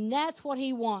 and that's what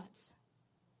he wants.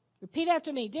 Repeat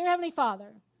after me. Dear Heavenly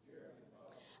Father,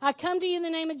 I come to you in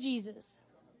the name of Jesus,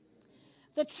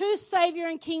 the true Savior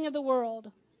and King of the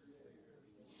world,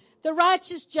 the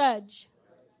righteous judge.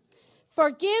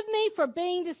 Forgive me for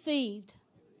being deceived.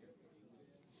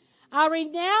 I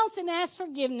renounce and ask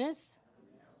forgiveness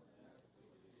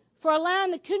for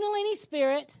allowing the Kundalini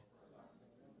spirit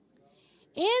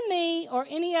in me or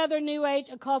any other New Age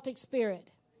occultic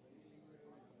spirit.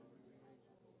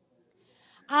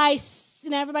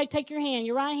 Now everybody take your hand,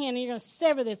 your right hand, and you're going to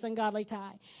sever this ungodly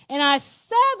tie. And I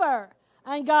sever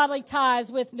ungodly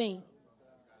ties with me.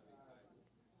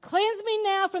 Cleanse me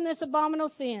now from this abominable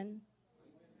sin.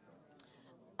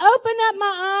 Open up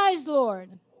my eyes, Lord.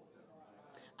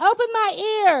 Open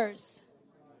my ears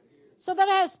so that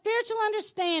I have spiritual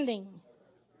understanding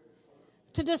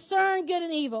to discern good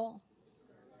and evil.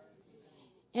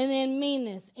 And then mean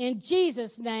this. In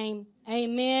Jesus' name,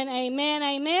 amen, amen,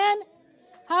 amen.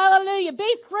 Hallelujah.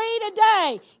 Be free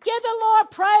today. Give the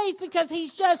Lord praise because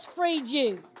he's just freed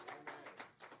you.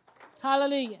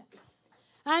 Hallelujah.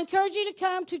 I encourage you to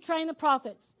come to Train the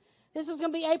Prophets. This is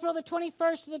going to be April the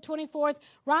 21st to the 24th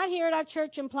right here at our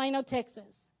church in Plano,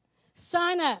 Texas.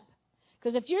 Sign up.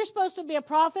 Because if you're supposed to be a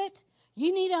prophet,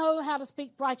 you need to know how to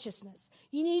speak righteousness.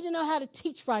 You need to know how to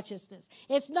teach righteousness.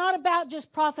 It's not about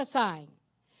just prophesying.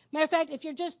 Matter of fact, if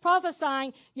you're just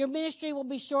prophesying, your ministry will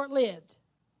be short-lived.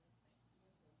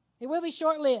 It will be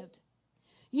short-lived.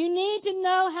 You need to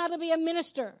know how to be a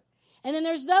minister. And then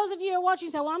there's those of you who are watching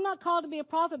and say, well, I'm not called to be a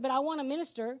prophet, but I want to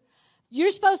minister. You're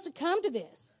supposed to come to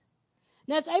this.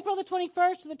 Now, it's April the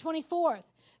 21st to the 24th.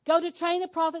 Go to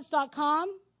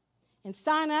traintheprophets.com and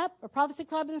sign up, or Prophecy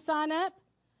Club and sign up.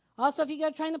 Also, if you go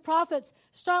to Train the Prophets,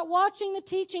 start watching the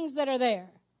teachings that are there.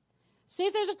 See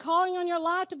if there's a calling on your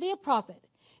life to be a prophet.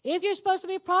 If you're supposed to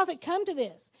be a prophet, come to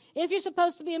this. If you're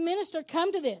supposed to be a minister,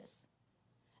 come to this.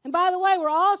 And by the way, we're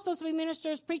all supposed to be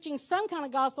ministers preaching some kind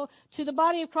of gospel to the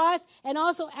body of Christ and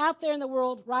also out there in the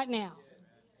world right now.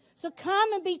 So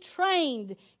come and be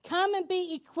trained. Come and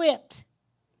be equipped.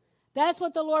 That's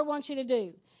what the Lord wants you to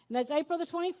do. And that's April the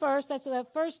 21st. That's the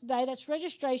first day. That's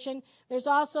registration. There's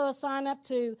also a sign up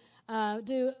to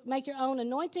make your own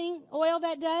anointing oil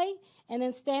that day. And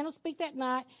then stand and speak that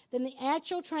night. Then the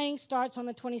actual training starts on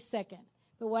the 22nd.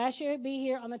 But we'll ask you to be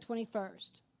here on the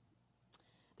 21st.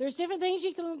 There's different things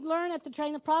you can learn at the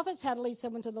Train the Prophets, how to lead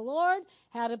someone to the Lord,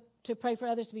 how to pray for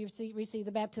others to receive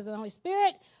the baptism of the Holy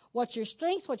Spirit, what your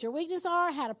strengths, what your weaknesses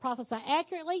are, how to prophesy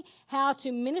accurately, how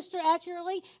to minister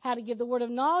accurately, how to give the word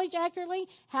of knowledge accurately,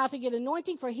 how to get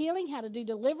anointing for healing, how to do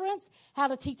deliverance, how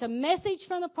to teach a message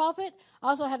from the prophet,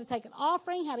 also how to take an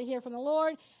offering, how to hear from the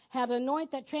Lord, how to anoint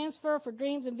that transfer for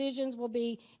dreams and visions will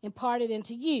be imparted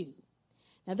into you.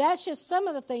 Now, that's just some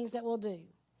of the things that we'll do.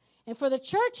 And for the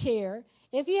church here,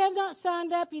 if you have not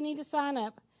signed up, you need to sign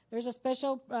up. There's a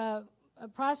special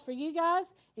price for you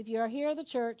guys. If you are here at the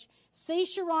church, see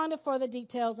Sharonda for the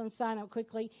details and sign up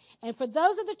quickly. And for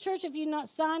those of the church, if you've not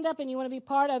signed up and you want to be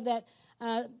part of that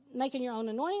making your own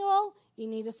anointing oil, you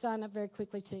need to sign up very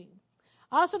quickly too.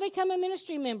 Also become a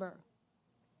ministry member.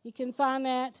 You can find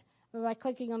that by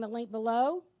clicking on the link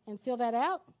below and fill that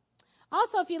out.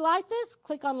 Also, if you like this,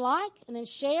 click on like and then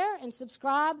share and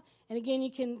subscribe. And again,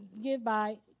 you can give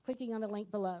by clicking on the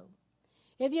link below.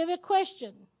 If you have a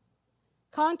question,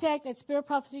 contact at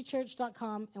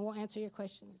spiritprophecychurch.com and we'll answer your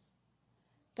questions.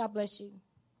 God bless you.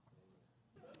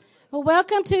 Well,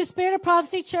 welcome to Spirit of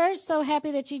Prophecy Church. So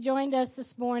happy that you joined us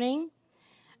this morning.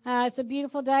 It's a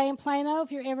beautiful day in Plano.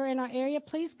 If you're ever in our area,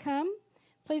 please come.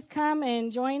 Please come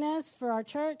and join us for our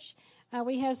church.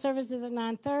 We have services at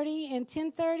 9:30 and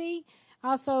 10:30.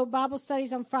 Also, Bible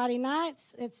studies on Friday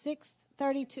nights at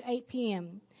 6:30 to 8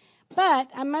 p.m. But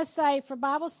I must say, for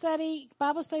Bible study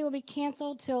will be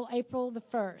canceled till April the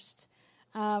 1st.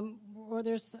 We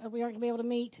aren't going to be able to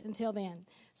meet until then.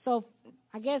 So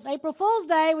I guess April Fool's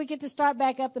Day, we get to start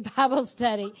back up the Bible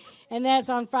study. And that's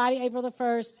on Friday, April the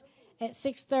 1st at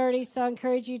 6:30. So I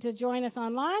encourage you to join us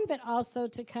online, but also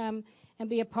to come and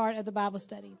be a part of the Bible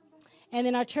study. And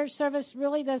then our church service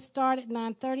really does start at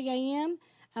 9:30 a.m.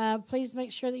 Please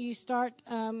make sure that you start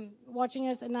watching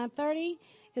us at 9:30.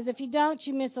 Because if you don't,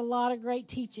 you miss a lot of great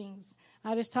teachings.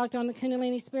 I just talked on the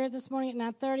Kundalini Spirit this morning at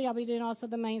 9:30. I'll be doing also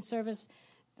the main service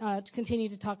to continue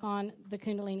to talk on the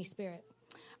Kundalini Spirit.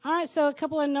 All right, so a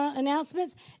couple of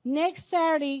announcements. Next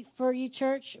Saturday for you,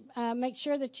 church, make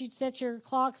sure that you set your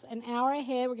clocks an hour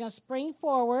ahead. We're going to spring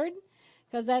forward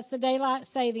because that's the daylight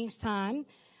savings time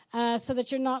so that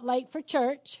you're not late for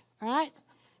church. All right?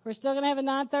 We're still going to have a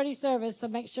 9:30 service, so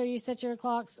make sure you set your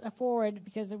clocks forward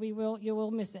because you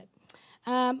will miss it.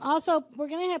 Also, we're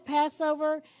going to have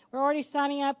Passover. We're already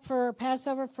signing up for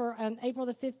Passover for April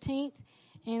the 15th.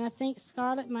 And I think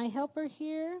Scarlett, my helper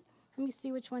here, let me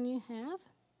see which one you have.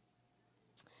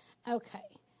 Okay.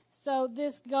 So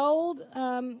this gold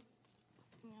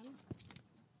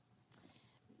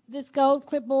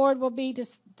clipboard will be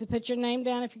just to put your name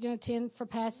down if you're going to attend for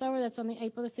Passover. That's on the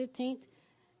April the 15th.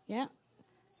 Yeah.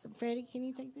 So, Freddie, can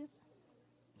you take this?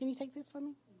 Can you take this for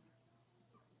me?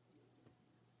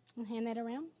 And hand that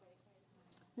around.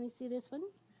 Let me see this one.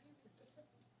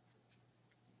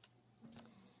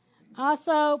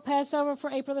 Also, Passover for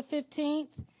April the 15th.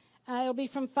 It'll be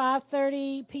from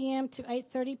 5:30 p.m. to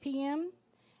 8:30 p.m.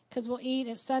 because we'll eat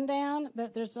at sundown.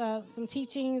 But there's some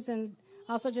teachings and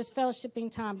also just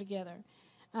fellowshipping time together.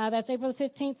 That's April the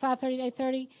 15th, 5:30 to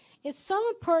 8:30. It's so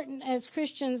important as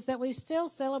Christians that we still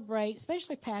celebrate,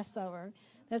 especially Passover.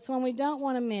 That's one we don't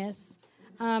want to miss.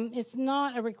 It's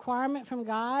not a requirement from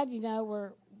God,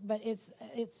 but it's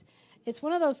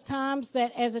one of those times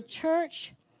that as a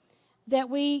church that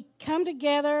we come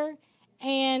together,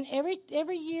 and every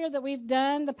year that we've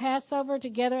done the Passover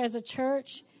together as a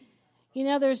church,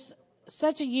 there's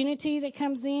such a unity that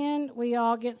comes in. We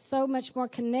all get so much more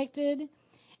connected,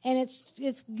 and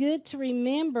it's good to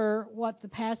remember what the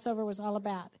Passover was all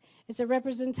about. It's a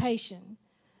representation.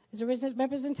 It's a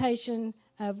representation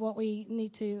of what we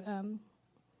need to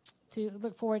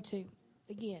look forward to.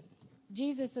 Again,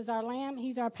 Jesus is our lamb.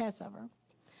 He's our Passover.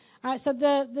 All right, so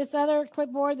this other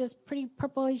clipboard, this pretty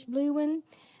purplish blue one,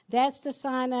 that's to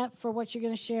sign up for what you're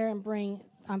going to share and bring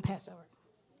on Passover.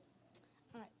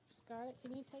 All right, Scarlett,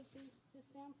 can you take this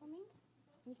down for me?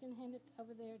 You can hand it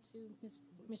over there to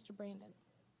Mr. Brandon.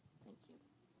 Thank you.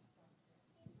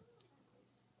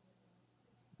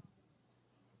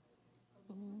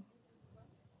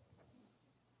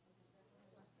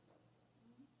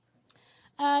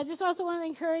 Just also want to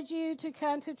encourage you to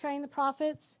come to Train the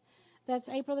Prophets. That's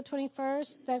April the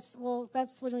 21st.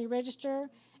 That's when we register,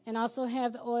 and also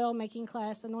have the oil making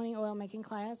class, anointing oil making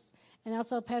class. And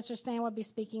also Pastor Stan will be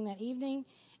speaking that evening.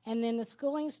 And then the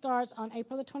schooling starts on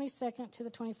April the 22nd to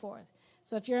the 24th.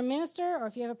 So if you're a minister or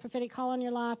if you have a prophetic call on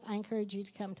your life, I encourage you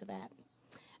to come to that.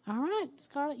 All right,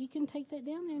 Scarlett, you can take that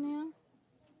down there now.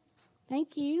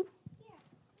 Thank you.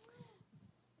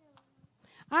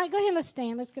 All right, go ahead and let's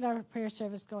stand. Let's get our prayer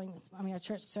service going our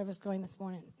church service going this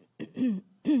morning.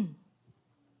 Let's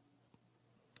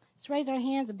raise our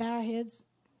hands and bow our heads.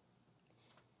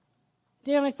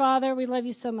 Dear Heavenly Father, we love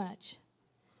you so much.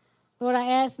 Lord, I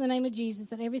ask in the name of Jesus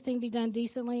that everything be done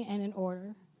decently and in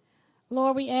order.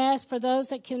 Lord, we ask for those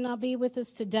that cannot be with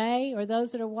us today or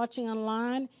those that are watching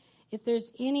online, if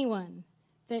there's anyone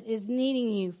that is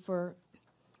needing you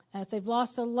if they've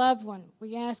lost a loved one,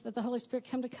 we ask that the Holy Spirit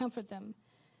come to comfort them.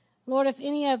 Lord, if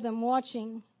any of them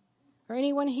watching or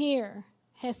anyone here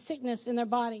has sickness in their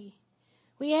body,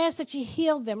 we ask that you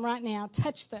heal them right now.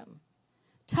 Touch them.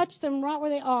 Touch them right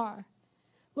where they are.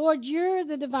 Lord, you're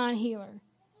the divine healer.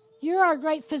 You're our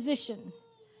great physician.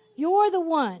 You're the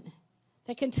one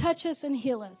that can touch us and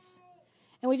heal us.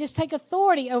 And we just take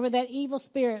authority over that evil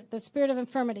spirit, the spirit of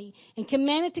infirmity, and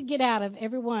command it to get out of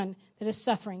everyone that is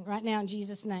suffering right now in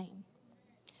Jesus' name.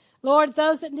 Lord,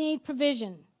 those that need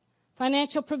provision,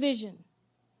 financial provision,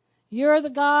 you're the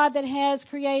God that has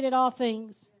created all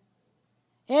things.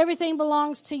 Everything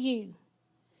belongs to you.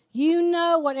 You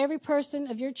know what every person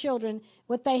of your children,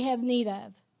 what they have need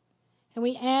of. And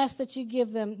we ask that you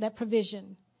give them that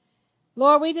provision.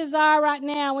 Lord, we desire right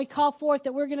now, we call forth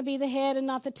that we're going to be the head and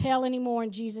not the tail anymore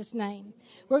in Jesus' name.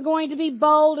 We're going to be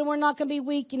bold and we're not going to be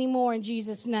weak anymore in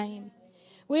Jesus' name.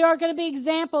 We are going to be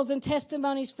examples and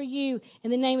testimonies for you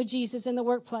in the name of Jesus in the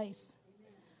workplace.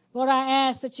 Lord, I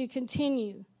ask that you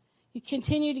continue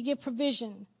to give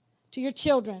provision to your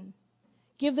children.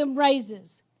 Give them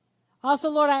raises. Also,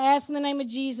 Lord, I ask in the name of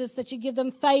Jesus that you give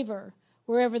them favor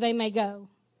wherever they may go.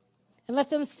 And let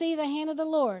them see the hand of the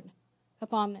Lord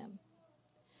upon them.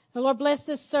 And Lord, bless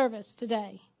this service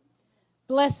today.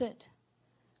 Bless it.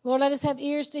 Lord, let us have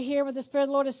ears to hear what the Spirit of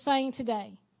the Lord is saying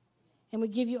today. And we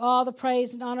give you all the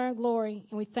praise and honor and glory,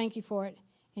 and we thank you for it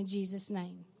in Jesus'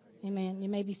 name. Amen. You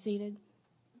may be seated.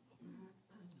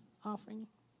 Offering.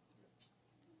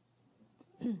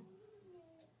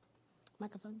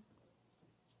 Microphone.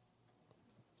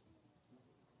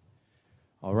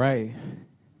 All right.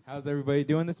 How's everybody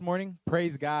doing this morning?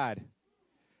 Praise God.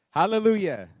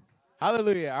 Hallelujah.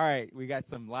 Hallelujah. All right. We got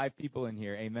some live people in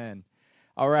here. Amen.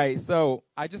 All right. So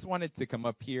I just wanted to come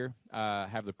up here,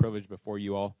 have the privilege before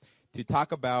you all, to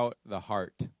talk about the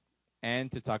heart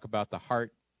and to talk about the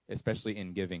heart, especially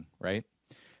in giving, right?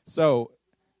 So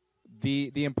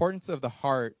the importance of the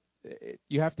heart,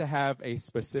 you have to have a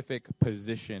specific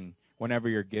position whenever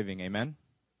you're giving. Amen.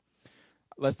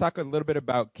 Let's talk a little bit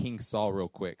about King Saul real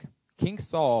quick. King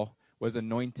Saul was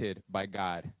anointed by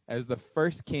God as the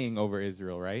first king over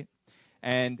Israel, right?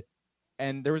 And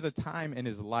there was a time in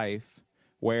his life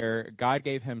where God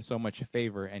gave him so much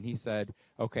favor, and he said,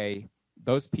 okay,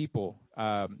 those people,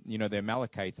 the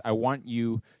Amalekites, I want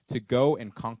you to go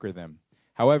and conquer them.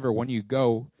 However, when you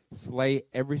go, slay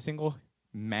every single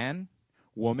man,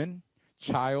 woman,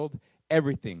 child,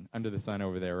 everything under the sun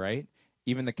over there, right?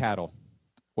 Even the cattle.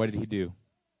 What did he do?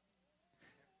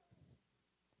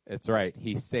 That's right.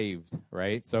 He saved,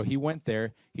 right? So he went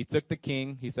there. He took the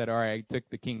king. He said, all right, I took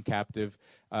the king captive,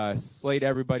 slayed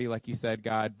everybody like you said,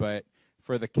 God, but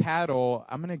for the cattle,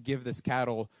 I'm going to give this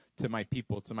cattle to my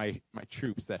people, to my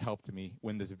troops that helped me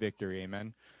win this victory,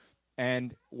 amen?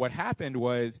 And what happened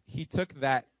was he took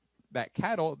that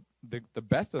cattle, the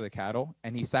best of the cattle,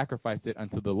 and he sacrificed it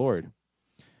unto the Lord.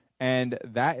 And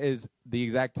that is the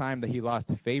exact time that he lost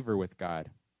favor with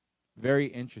God. Very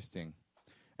interesting.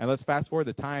 And let's fast forward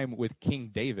the time with King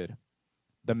David,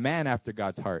 the man after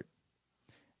God's heart.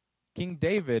 King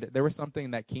David, there was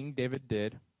something that King David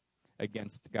did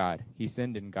against God. He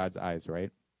sinned in God's eyes,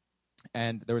 right?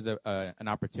 And there was an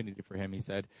opportunity for him. He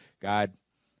said, God,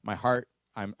 my heart,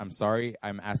 I'm sorry.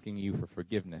 I'm asking you for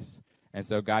forgiveness. And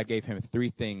so God gave him 3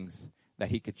 things that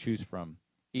he could choose from.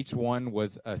 Each one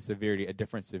was a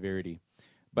different severity.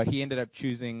 But he ended up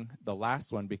choosing the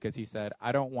last one because he said,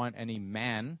 I don't want any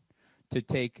man to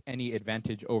take any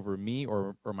advantage over me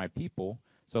or my people.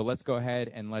 So let's go ahead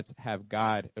and let's have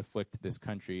God afflict this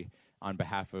country on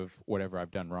behalf of whatever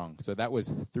I've done wrong. So that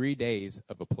was 3 days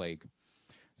of a plague.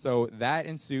 So that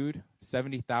ensued.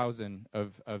 70,000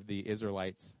 of the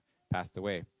Israelites passed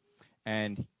away.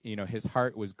 And, his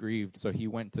heart was grieved. So he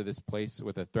went to this place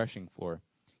with a threshing floor.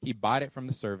 He bought it from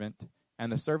the servant,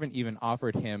 and the servant even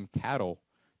offered him cattle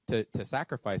to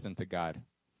sacrifice unto God.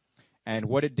 And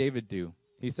what did David do?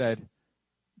 He said,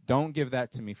 don't give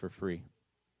that to me for free.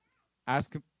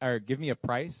 Give me a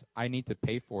price. I need to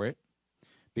pay for it.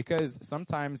 Because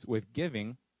sometimes with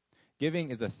giving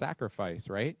is a sacrifice,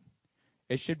 right?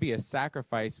 It should be a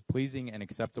sacrifice pleasing and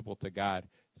acceptable to God.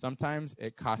 Sometimes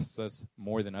it costs us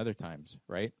more than other times,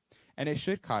 right? And it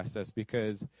should cost us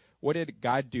because what did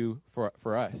God do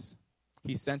for us?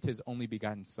 He sent his only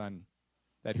begotten Son,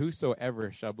 that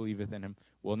whosoever shall believeth in him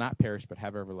will not perish but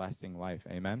have everlasting life.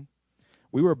 Amen?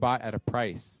 We were bought at a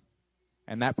price,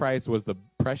 and that price was the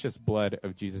precious blood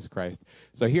of Jesus Christ.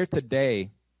 So here today,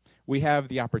 we have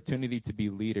the opportunity to be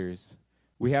leaders.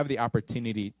 We have the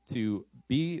opportunity to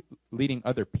be leading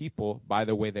other people by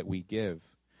the way that we give.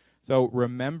 So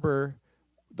remember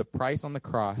the price on the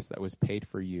cross that was paid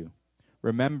for you.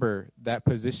 Remember that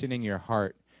positioning your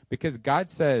heart, because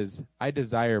God says, I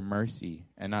desire mercy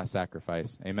and not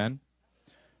sacrifice. Amen?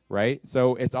 Right?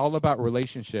 So it's all about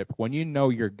relationship. When you know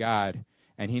your God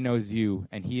and he knows you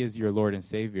and he is your Lord and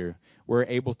Savior, we're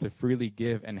able to freely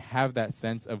give and have that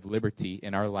sense of liberty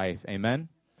in our life. Amen?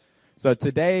 So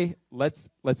today, let's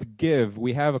give.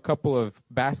 We have a couple of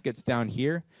baskets down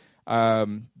here.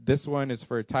 This one is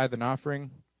for tithe and offering.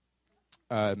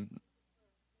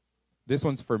 This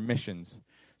one's for missions.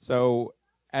 So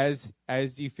as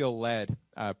you feel led,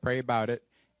 pray about it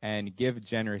and give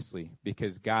generously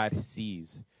because God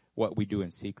sees what we do in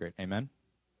secret. Amen?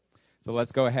 So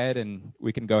let's go ahead and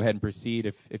we can go ahead and proceed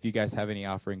if you guys have any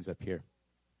offerings up here.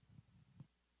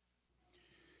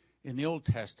 In the Old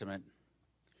Testament,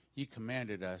 you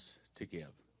commanded us to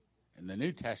give. In the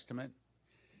New Testament,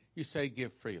 you say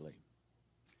give freely,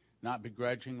 not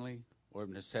begrudgingly or of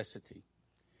necessity.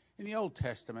 In the Old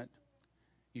Testament,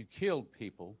 you killed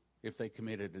people if they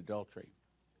committed adultery.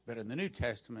 But in the New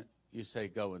Testament, you say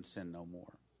go and sin no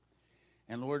more.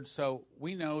 And Lord, so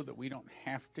we know that we don't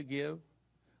have to give.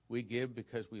 We give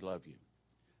because we love you.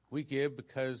 We give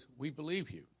because we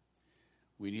believe you.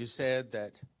 When you said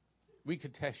that we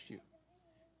could test you,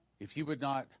 if you would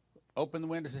not open the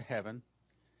windows of heaven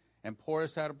and pour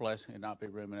us out a blessing and not be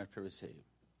room enough to receive.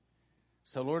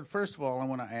 So, Lord, first of all, I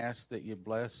want to ask that you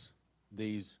bless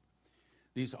these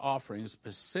offerings.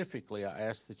 Specifically, I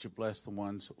ask that you bless the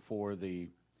ones for the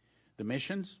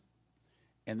missions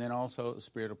and then also the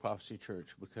Spirit of Prophecy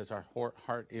Church, because our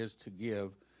heart is to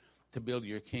give to build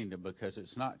your kingdom, because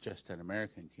it's not just an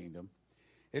American kingdom,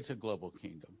 it's a global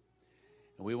kingdom.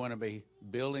 And we want to be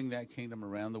building that kingdom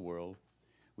around the world.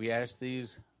 We ask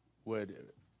these would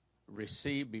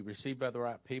be received by the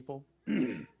right people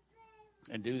and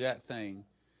do that thing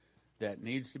that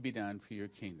needs to be done for your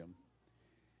kingdom.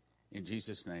 In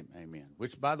Jesus' name, amen.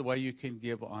 Which, by the way, you can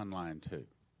give online too.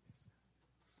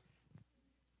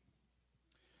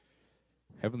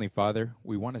 Heavenly Father,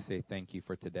 we want to say thank you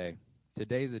for today.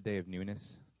 Today is a day of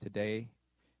newness. Today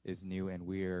is new, and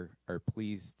we are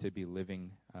pleased to be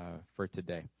living for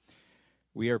today.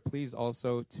 We are pleased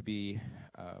also to be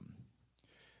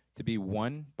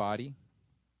one body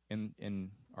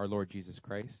in our Lord Jesus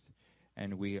Christ,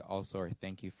 and we also are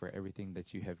thank you for everything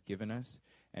that you have given us,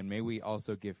 and may we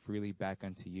also give freely back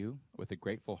unto you with a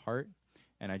grateful heart.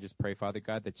 And I just pray, Father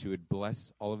God, that you would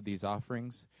bless all of these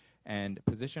offerings and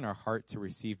position our heart to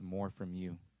receive more from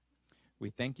you. We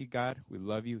thank you, God. We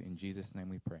love you. In Jesus' name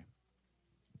we pray.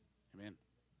 Amen.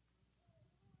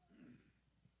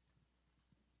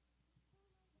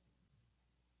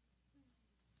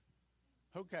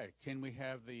 Okay, can we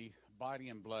have the body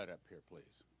and blood up here,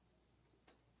 please?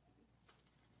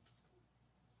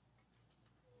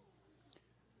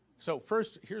 So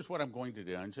first, here's what I'm going to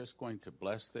do. I'm just going to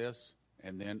bless this,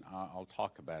 and then I'll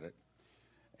talk about it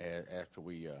after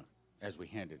as we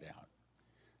hand it out.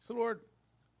 So, Lord,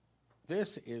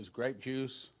 this is grape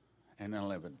juice and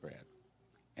unleavened bread,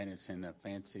 and it's in a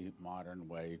fancy, modern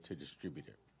way to distribute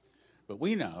it. But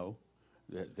we know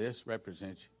that this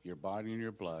represents your body and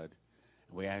your blood,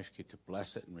 and we ask you to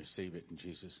bless it and receive it in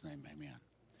Jesus' name, amen.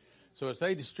 So as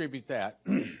they distribute that,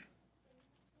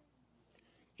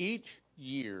 each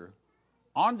year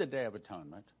on the Day of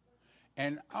Atonement,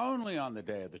 and only on the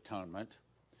Day of Atonement,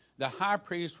 the high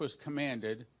priest was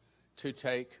commanded to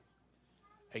take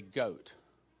a goat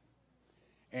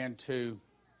and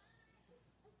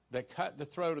they cut the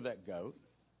throat of that goat,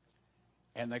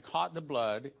 and they caught the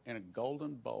blood in a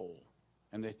golden bowl,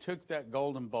 and they took that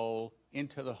golden bowl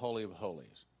into the Holy of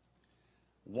Holies.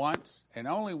 Once, and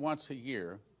only once a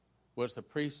year, was the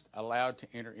priest allowed to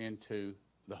enter into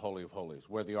the Holy of Holies,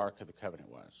 where the Ark of the Covenant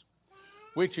was,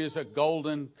 which is a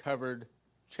golden covered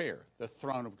chair, the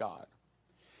throne of God.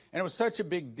 And it was such a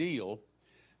big deal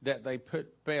that they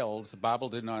put bells. The Bible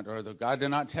did not, or God did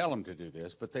not tell them to do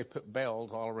this, but they put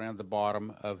bells all around the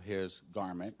bottom of his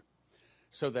garment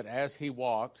so that as he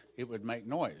walked, it would make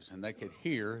noise and they could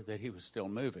hear that he was still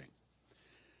moving.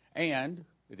 And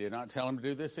they did not tell him to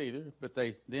do this either, but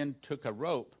they then took a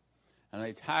rope and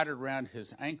they tied it around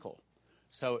his ankle.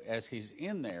 So as he's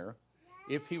in there,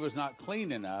 if he was not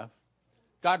clean enough,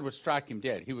 God would strike him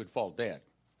dead. He would fall dead.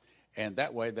 And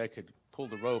that way they could pull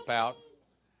the rope out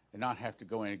and not have to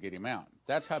go in and get him out.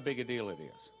 That's how big a deal it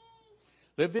is.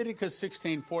 Leviticus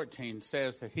 16:14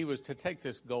 says that he was to take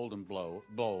this golden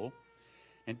bowl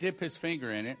and dip his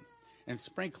finger in it and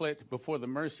sprinkle it before the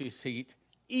mercy seat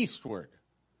eastward.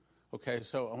 Okay,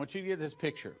 so I want you to get this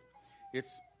picture.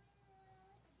 It's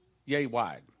yay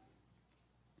wide.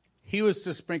 He was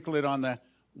to sprinkle it on the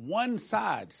one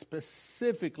side,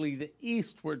 specifically the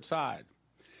eastward side,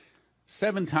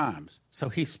 7 times. So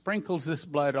he sprinkles this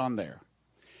blood on there.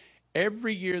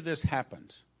 Every year this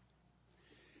happens.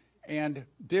 And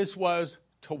this was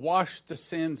to wash the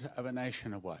sins of a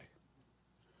nation away.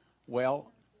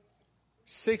 Well,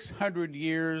 600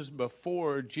 years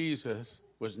before Jesus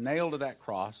was nailed to that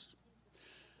cross,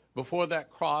 before that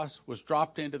cross was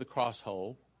dropped into the cross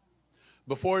hole,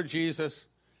 before Jesus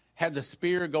had the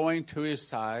spear going to his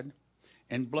side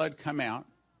and blood come out,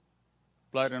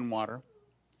 blood and water,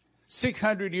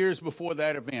 600 years before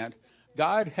that event,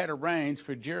 God had arranged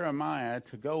for Jeremiah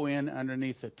to go in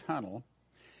underneath a tunnel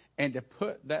and to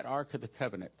put that Ark of the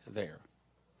Covenant there.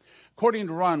 According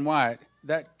to Ron White,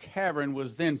 that cavern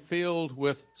was then filled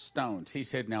with stones. He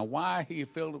said, now why he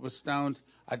filled it with stones,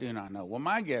 I do not know. Well,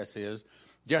 my guess is,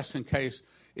 just in case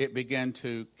it began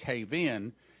to cave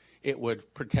in, it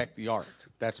would protect the ark.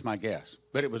 That's my guess.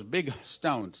 But it was big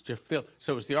stones just filled.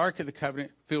 So it was the Ark of the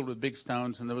Covenant filled with big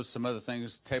stones, and there was some other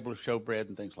things, table of showbread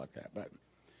and things like that. But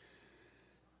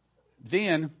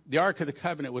then the Ark of the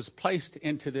Covenant was placed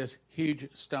into this huge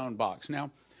stone box.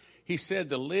 Now, he said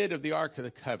the lid of the Ark of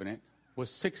the Covenant was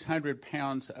 600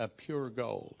 pounds of pure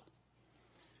gold.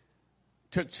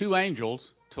 Took 2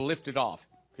 angels to lift it off.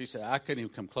 He said, I couldn't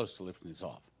even come close to lifting this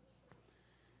off.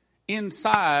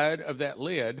 Inside of that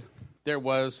lid, there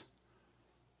was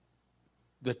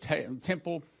the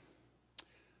temple.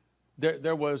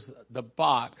 There was the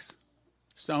box,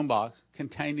 stone box,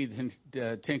 containing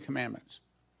the 10 Commandments.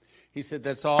 He said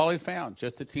that's all he found,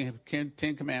 just the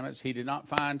 10 Commandments. He did not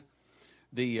find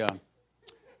the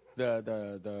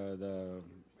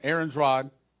Aaron's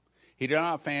rod. He did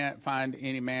not find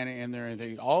any manna in there.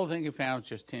 Anything. All the thing he found was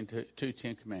just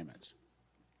 10 Commandments.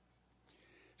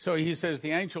 So he says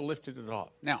the angel lifted it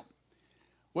off. Now,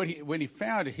 when he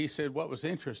found it, he said what was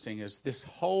interesting is this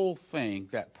whole thing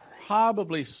that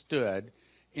probably stood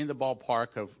in the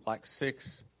ballpark of like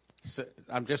 6,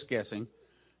 I'm just guessing,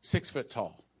 6 foot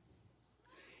tall,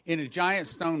 in a giant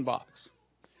stone box.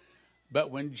 But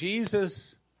when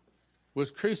Jesus was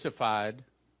crucified,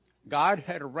 God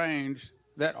had arranged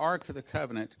that Ark of the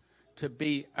Covenant to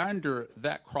be under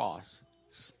that cross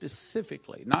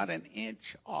specifically, not an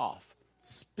inch off,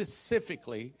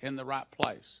 specifically in the right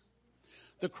place.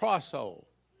 The cross hole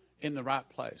in the right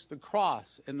place. The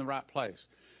cross in the right place.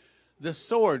 The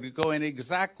sword going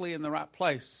exactly in the right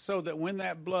place so that when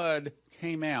that blood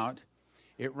came out,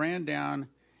 it ran down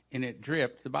and it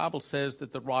dripped. The Bible says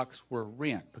that the rocks were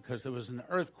rent because there was an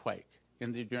earthquake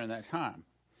during that time.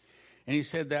 And he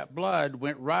said that blood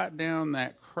went right down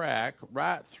that crack,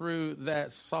 right through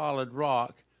that solid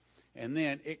rock, and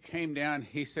then it came down.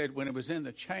 He said when it was in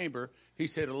the chamber, he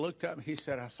said it looked up, and he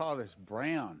said, I saw this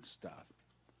brown stuff.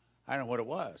 I don't know what it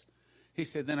was. He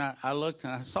said, then I looked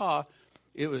and I saw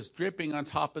it was dripping on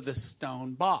top of the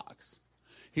stone box.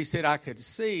 He said, I could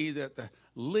see that the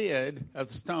lid of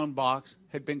the stone box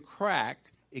had been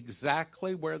cracked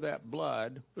exactly where that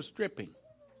blood was dripping.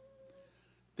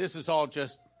 This is all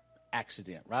just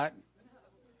accident, right?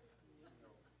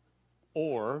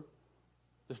 Or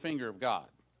the finger of God.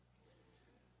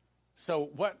 So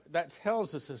what that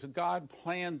tells us is that God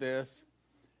planned this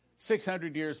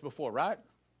 600 years before, right?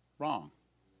 Wrong.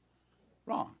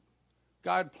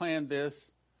 God planned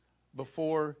this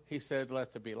before he said,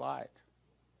 let there be light.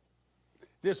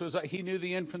 He knew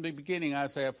the end from the beginning,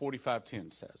 Isaiah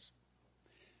 45:10 says.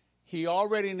 He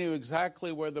already knew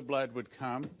exactly where the blood would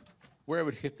come, where it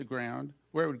would hit the ground,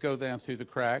 where it would go down through the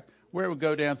crack, where it would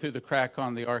go down through the crack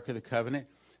on the Ark of the Covenant.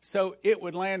 So it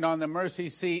would land on the mercy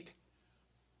seat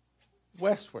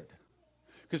westward.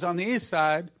 Because on the east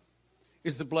side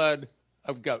is the blood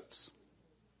of goats.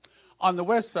 On the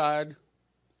west side,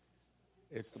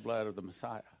 it's the blood of the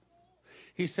Messiah.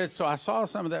 He said, so I saw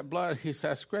some of that blood. He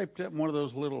said, I scraped it in one of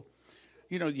those little,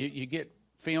 you get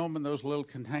film in those little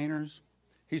containers.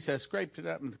 He said, I scraped it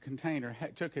up in the container,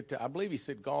 took it to, I believe he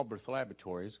said Galbraith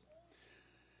Laboratories.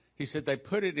 He said they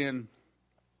put it in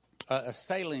a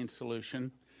saline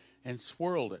solution and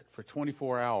swirled it for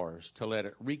 24 hours to let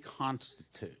it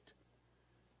reconstitute.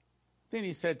 Then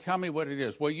he said, tell me what it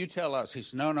is. Well, you tell us. He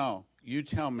said, no, you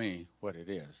tell me what it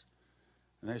is.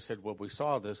 And they said, well, we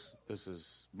saw this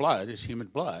is blood, it's human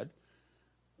blood,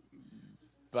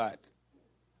 but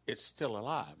it's still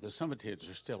alive. The somatids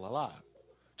are still alive.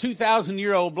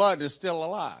 2,000-year-old blood is still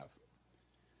alive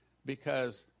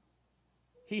because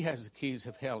he has the keys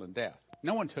of hell and death.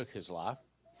 No one took his life.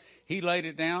 He laid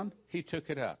it down, he took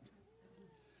it up.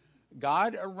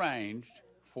 God arranged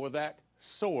for that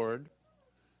sword,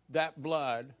 that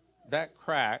blood, that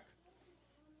crack,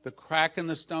 the crack in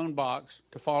the stone box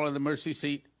to fall in the mercy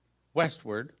seat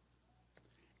westward,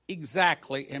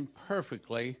 exactly and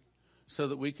perfectly so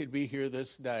that we could be here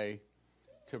this day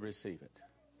to receive it.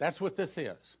 That's what this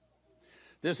is.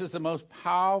 This is the most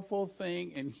powerful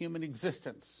thing in human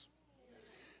existence.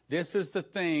 This is the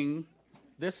thing,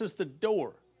 this is the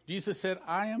door. Jesus said,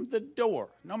 I am the door.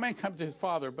 No man comes to the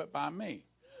Father but by me.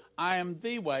 I am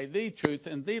the way, the truth,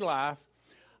 and the life.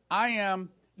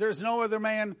 There's no other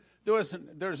man,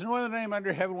 there's no other name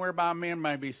under heaven whereby man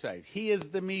may be saved. He is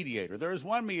the mediator. There is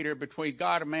one mediator between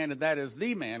God and man, and that is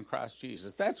the man, Christ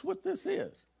Jesus. That's what this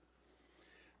is.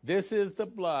 This is the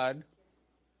blood,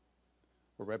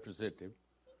 or representative,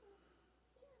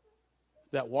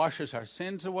 that washes our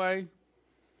sins away,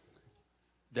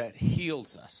 that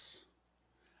heals us.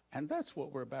 And that's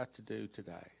what we're about to do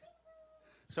today.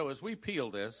 So as we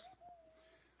peel this,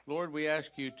 Lord, we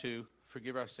ask you to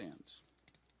forgive our sins.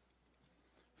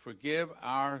 Forgive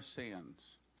our sins.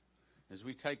 As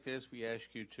we take this, we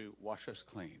ask you to wash us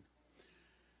clean.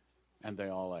 And they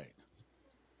all ate.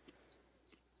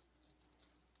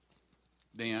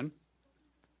 Then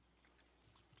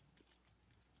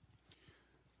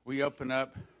we open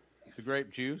up the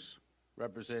grape juice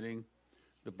representing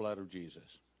the blood of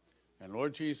Jesus. And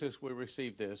Lord Jesus, we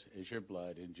receive this as your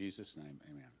blood. In Jesus' name,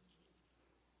 amen.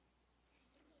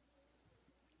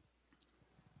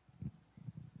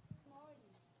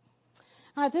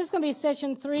 All right, this is going to be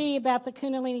session 3 about the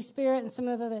Kundalini spirit and some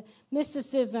of the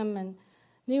mysticism and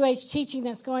New Age teaching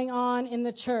that's going on in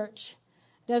the church.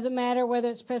 Doesn't matter whether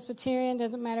it's Presbyterian,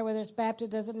 doesn't matter whether it's Baptist,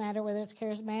 doesn't matter whether it's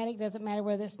charismatic, doesn't matter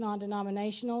whether it's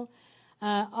non-denominational.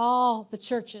 All the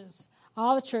church,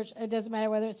 it doesn't matter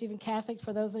whether it's even Catholic,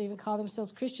 for those that even call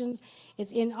themselves Christians.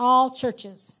 It's in all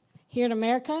churches here in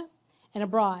America and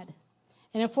abroad.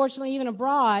 And unfortunately, even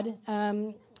abroad,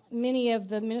 many of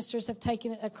the ministers have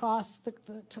taken it across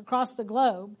the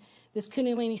globe, this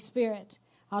Kundalini spirit.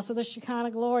 Also the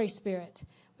Shekinah glory spirit,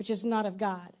 which is not of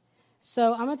God.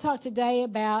 So I'm going to talk today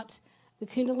about the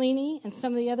Kundalini and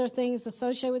some of the other things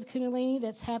associated with Kundalini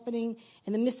that's happening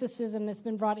in the mysticism that's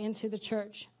been brought into the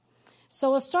church. So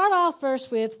we'll start off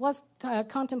first with what's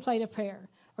contemplative prayer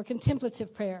or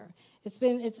contemplative prayer.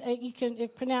 You can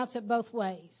pronounce it both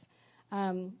ways.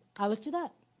 I looked it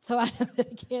up, so I know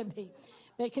that it can be.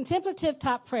 But contemplative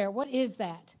type prayer, what is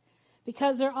that?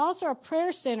 Because there also are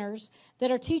prayer centers that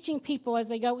are teaching people as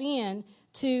they go in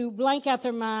to blank out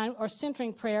their mind, or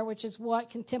centering prayer, which is what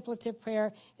contemplative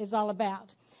prayer is all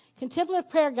about. Contemplative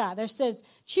prayer guide, there says,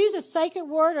 choose a sacred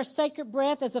word or sacred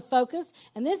breath as a focus.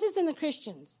 And this is in the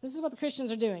Christians. This is what the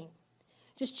Christians are doing.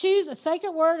 Just choose a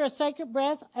sacred word or a sacred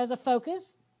breath as a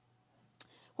focus.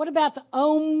 What about the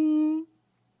Om?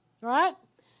 Right?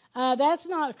 That's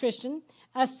not a Christian.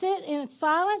 Sit in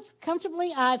silence,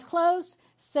 comfortably, eyes closed,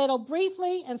 settle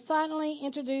briefly, and silently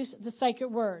introduce the sacred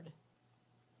word.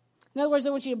 In other words, I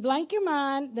want you to blank your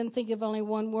mind, then think of only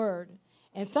one word.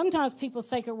 And sometimes people's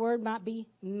sacred word might be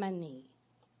money.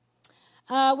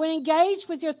 When engaged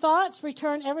with your thoughts,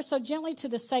 return ever so gently to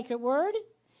the sacred word.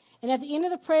 And at the end of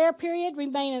the prayer period,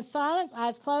 remain in silence,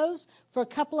 eyes closed, for a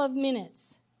couple of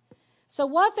minutes. So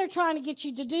what they're trying to get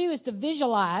you to do is to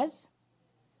visualize,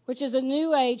 which is a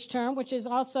New Age term, which is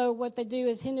also what they do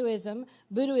is Hinduism,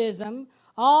 Buddhism,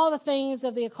 all the things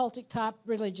of the occultic type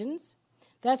religions.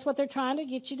 That's what they're trying to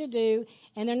get you to do,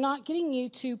 and they're not getting you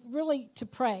to really to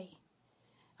pray.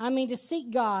 I mean, to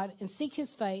seek God and seek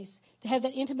his face, to have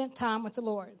that intimate time with the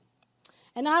Lord.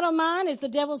 An idle mind is the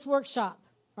devil's workshop,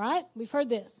 right? We've heard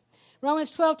this.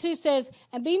 Romans 12:2 says,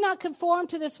 and be not conformed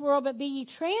to this world, but be ye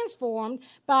transformed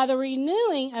by the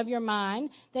renewing of your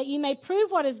mind, that ye may prove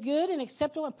what is good and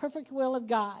acceptable and perfect will of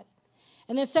God.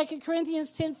 And then 2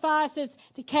 Corinthians 10:5 says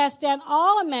to cast down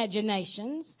all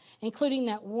imaginations, including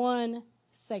that one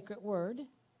sacred word.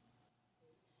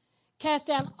 Cast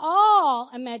down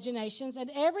all imaginations and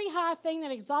every high thing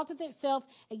that exalteth itself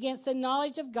against the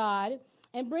knowledge of God,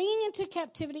 and bringing into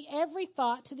captivity every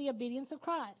thought to the obedience of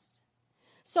Christ.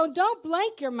 So don't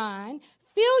blank your mind.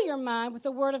 Fill your mind with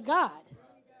the Word of God.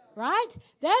 Right?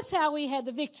 That's how we had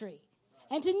the victory.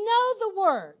 And to know the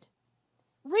Word.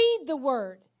 Read the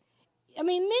Word. I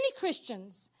mean, many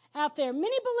Christians out there,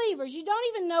 many believers, you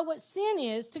don't even know what sin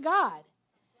is to God.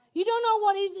 You don't know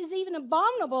what is even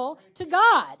abominable to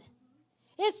God.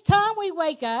 It's time we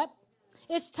wake up.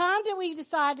 It's time that we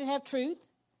decide to have truth.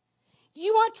 Do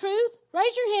you want truth?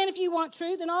 Raise your hand if you want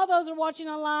truth. And all those who are watching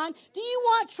online, do you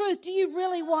want truth? Do you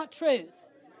really want truth?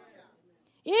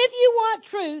 If you want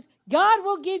truth, God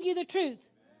will give you the truth.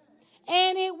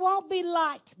 And it won't be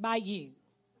liked by you.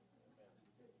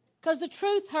 Because the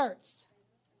truth hurts.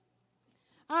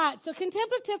 All right, so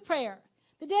contemplative prayer.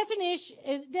 The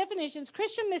definition is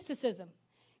Christian mysticism.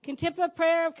 Contemplative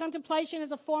prayer of contemplation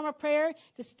is a form of prayer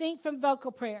distinct from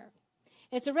vocal prayer.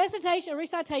 It's a recitation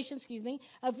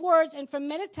of words and from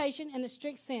meditation in the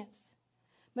strict sense.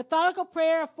 Methodical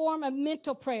prayer, a form of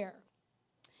mental prayer.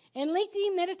 In lengthy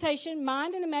meditation,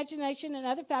 mind and imagination and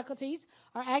other faculties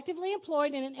are actively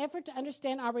employed in an effort to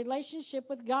understand our relationship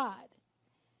with God.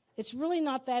 It's really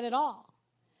not that at all.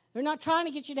 They're not trying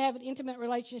to get you to have an intimate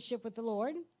relationship with the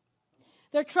Lord.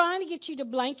 They're trying to get you to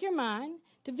blank your mind,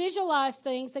 to visualize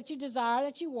things that you desire,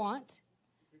 that you want.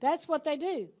 That's what they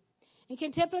do. In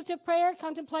contemplative prayer,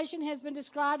 contemplation has been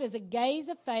described as a gaze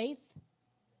of faith,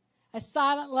 a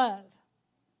silent love.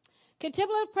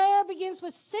 Contemplative prayer begins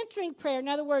with centering prayer. In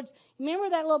other words, remember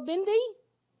that little bindi?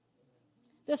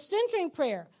 The centering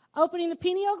prayer, opening the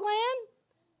pineal gland.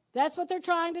 That's what they're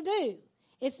trying to do.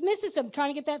 It's mysticism,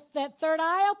 trying to get that third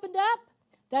eye opened up.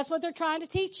 That's what they're trying to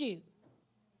teach you.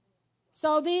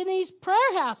 So in these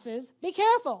prayer houses, be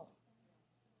careful.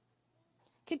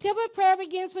 Contemplative prayer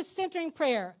begins with centering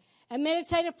prayer, a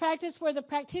meditative practice where the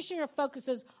practitioner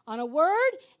focuses on a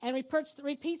word and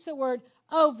repeats the word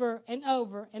over and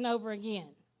over and over again.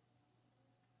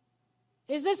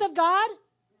 Is this of God?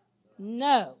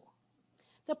 No.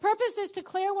 The purpose is to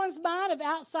clear one's mind of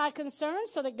outside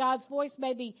concerns so that God's voice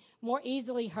may be more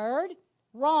easily heard.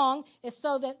 Wrong is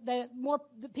so that more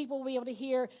people will be able to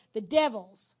hear the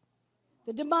devils,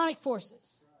 the demonic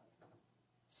forces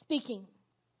speaking.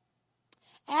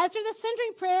 After the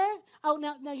centering prayer,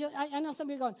 I know some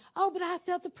of you are going, but I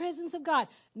felt the presence of God.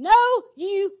 No,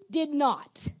 you did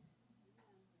not.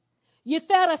 You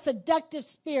felt a seductive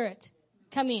spirit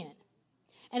come in.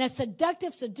 And a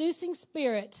seductive, seducing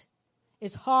spirit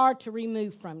is hard to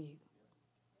remove from you.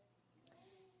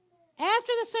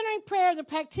 After the centering prayer, the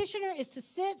practitioner is to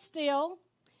sit still,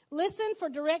 listen for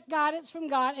direct guidance from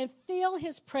God, and feel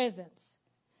his presence.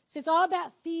 See, it's all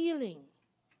about feeling.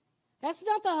 That's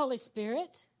not the Holy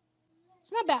Spirit.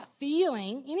 It's not about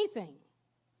feeling anything.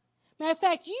 Matter of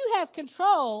fact, you have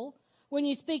control when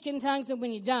you speak in tongues and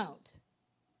when you don't.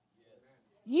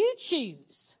 You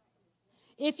choose.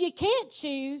 If you can't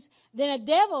choose, then a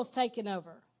devil's taken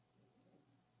over.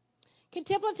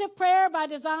 Contemplative prayer by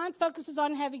design focuses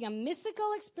on having a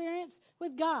mystical experience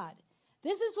with God.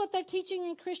 This is what they're teaching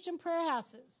in Christian prayer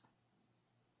houses.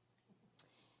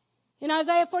 In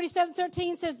Isaiah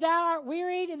 47:13 says, thou art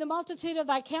wearied in the multitude of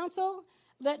thy counsel.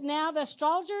 Let now the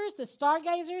astrologers, the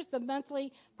stargazers, the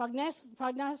monthly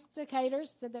prognosticators,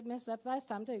 said that messed up last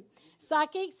time too,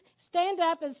 psychics, stand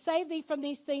up and save thee from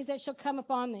these things that shall come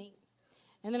upon thee.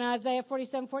 And then Isaiah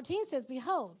 47:14 says,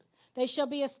 behold, They shall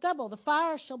be as stubble. The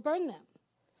fire shall burn them.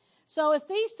 So if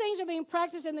these things are being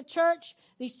practiced in the church,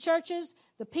 these churches,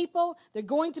 the people, they're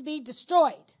going to be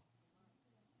destroyed.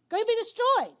 Going to be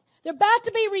destroyed. They're about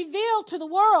to be revealed to the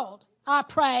world, I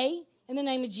pray, in the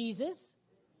name of Jesus.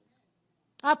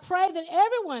 I pray that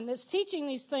everyone that's teaching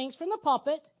these things from the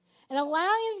pulpit and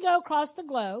allowing it to go across the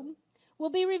globe will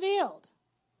be revealed.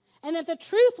 And that the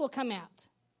truth will come out.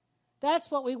 That's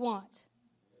what we want.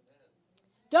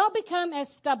 Don't become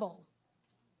as stubble.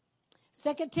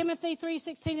 2 Timothy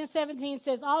 3:16 and 17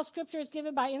 says, all Scripture is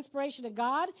given by inspiration of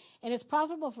God and is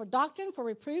profitable for doctrine, for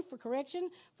reproof, for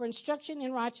correction, for instruction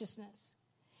in righteousness.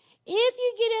 If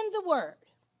you get in the Word,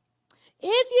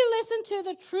 if you listen to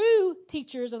the true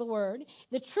teachers of the Word,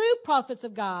 the true prophets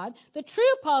of God, the true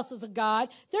apostles of God,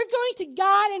 they're going to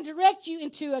guide and direct you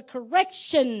into a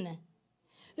correction.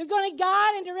 They're going to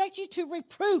guide and direct you to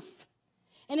reproof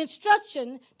and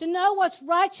instruction to know what's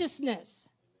righteousness.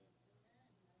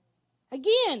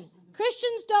 Again,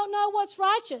 Christians don't know what's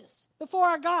righteous before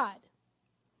our God.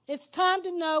 It's time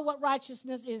to know what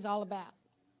righteousness is all about.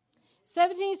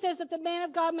 17 says that the man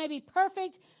of God may be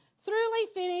perfect,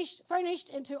 thoroughly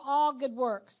furnished into all good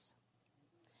works.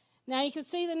 Now you can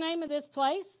see the name of this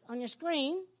place on your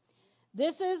screen.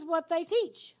 This is what they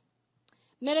teach.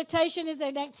 Meditation is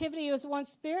an activity of one's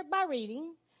spirit by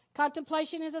reading.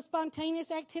 Contemplation is a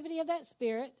spontaneous activity of that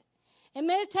spirit. In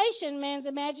meditation, man's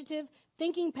imaginative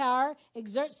thinking power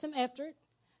exerts some effort.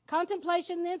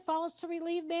 Contemplation then follows to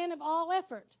relieve man of all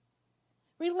effort.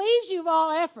 Relieves you of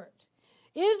all effort.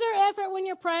 Is there effort when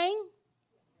you're praying?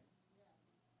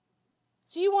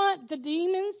 So you want the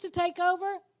demons to take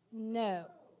over? No.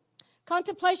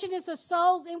 Contemplation is the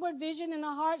soul's inward vision and the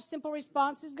heart's simple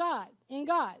response is God, in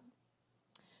God.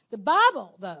 The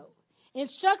Bible, though,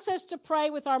 instructs us to pray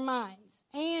with our minds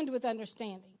and with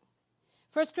understanding.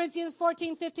 1 Corinthians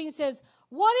 14:15 says,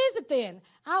 what is it then?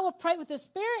 I will pray with the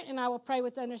Spirit and I will pray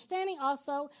with understanding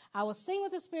also. I will sing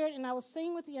with the Spirit and I will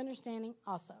sing with the understanding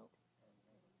also.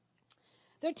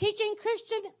 They're teaching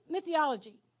Christian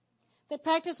mythology. They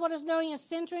practice what is known as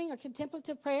centering or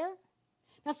contemplative prayer.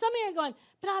 Now some of you are going,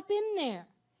 but I've been there.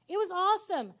 It was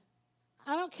awesome.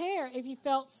 I don't care if you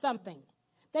felt something.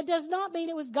 That does not mean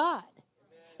it was God.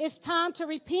 It's time to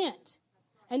repent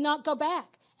and not go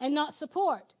back and not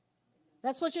support.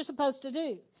 That's what you're supposed to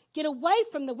do. Get away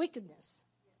from the wickedness.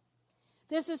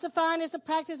 This is defined as the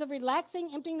practice of relaxing,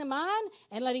 emptying the mind,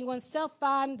 and letting oneself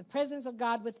find the presence of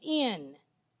God within.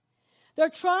 They're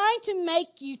trying to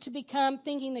make you to become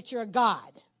thinking that you're a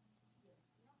God.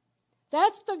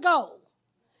 That's the goal.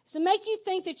 It's to make you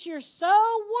think that you're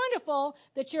so wonderful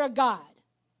that you're a God.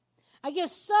 I get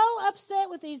so upset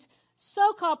with these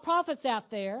so-called prophets out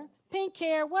there, pink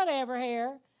hair, whatever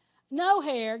hair, no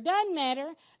hair, doesn't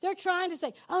matter. They're trying to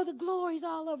say, oh, the glory's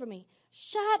all over me.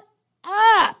 Shut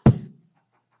up.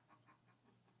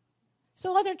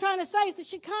 So what they're trying to say is the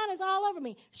Shekinah's all over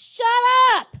me. Shut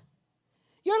up.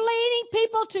 You're leading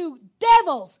people to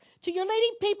devils. You're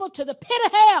leading people to the pit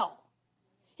of hell.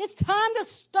 It's time to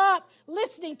stop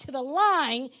listening to the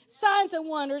lying signs and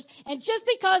wonders. And just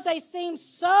because they seem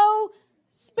so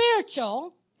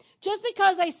spiritual, just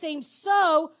because they seem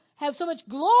have so much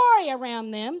glory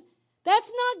around them,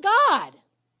 that's not God.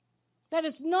 That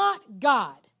is not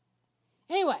God.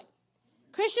 Anyway,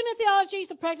 Christian mythology is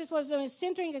the practice what is known as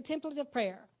centering contemplative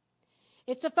prayer.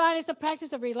 It's defined as the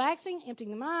practice of relaxing, emptying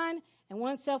the mind, and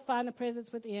oneself find the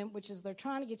presence within, which is they're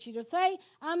trying to get you to say,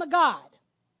 I'm a God.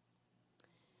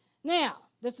 Now,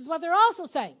 this is what they're also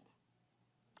saying.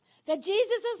 That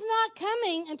Jesus is not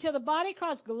coming until the body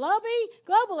across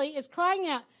globally is crying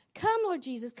out, come Lord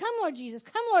Jesus, come Lord Jesus,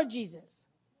 come Lord Jesus.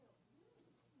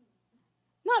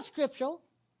 Not scriptural.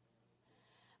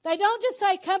 They don't just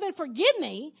say, come and forgive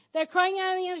me. They're crying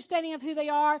out in the understanding of who they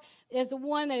are as the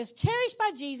one that is cherished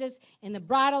by Jesus in the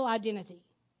bridal identity.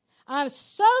 I'm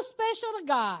so special to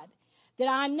God that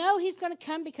I know he's going to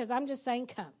come because I'm just saying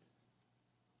come.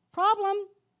 Problem.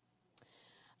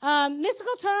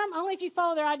 Mystical term, only if you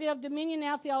follow their idea of dominion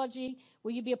now theology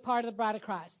will you be a part of the bride of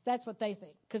Christ. That's what they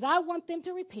think. Because I want them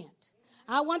to repent.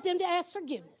 I want them to ask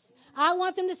forgiveness. I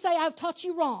want them to say, I've taught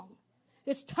you wrong.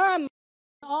 It's time,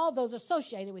 all those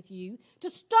associated with you,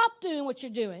 to stop doing what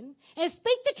you're doing and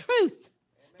speak the truth.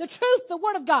 The truth, the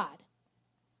Word of God.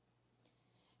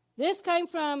 This came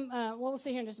from, we'll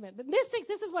see here in just a minute. But mystics,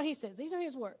 this is what he says. These are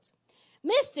his words.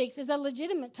 Mystics is a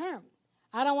legitimate term.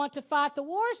 I don't want to fight the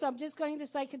war, so I'm just going to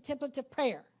say contemplative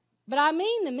prayer. But I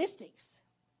mean the mystics.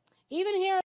 Even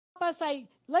here, I say,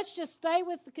 let's just stay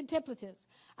with the contemplatives.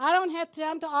 I don't have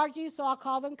time to argue, so I'll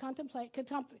call them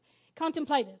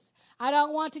Contemplatives. I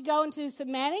don't want to go into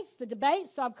semantics, the debate,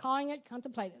 so I'm calling it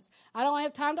contemplatives. I don't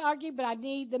have time to argue, but I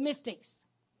need the mystics.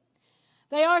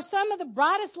 They are some of the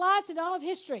brightest lights in all of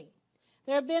history.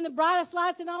 There have been the brightest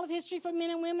lights in all of history for men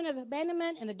and women of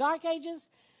abandonment in the Dark Ages.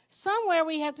 Somewhere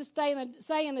we have to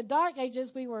say in the Dark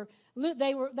Ages they were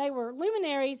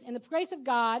luminaries in the grace of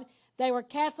God. They were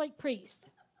Catholic priests.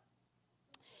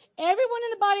 Everyone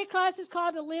in the body of Christ is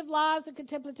called to live lives of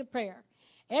contemplative prayer.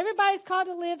 Everybody's called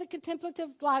to live the contemplative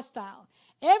lifestyle.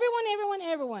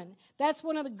 Everyone. That's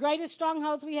one of the greatest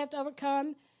strongholds we have to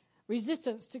overcome,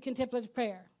 resistance to contemplative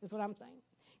prayer, is what I'm saying.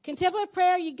 Contemplative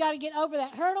prayer, you got to get over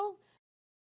that hurdle.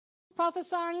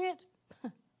 Prophesying it.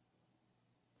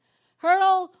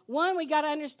 Hurdle 1, we got to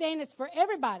understand it's for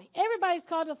everybody. Everybody's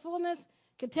called to fullness,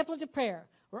 contemplative prayer.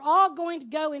 We're all going to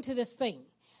go into this thing.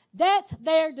 That's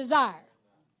their desire.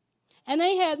 And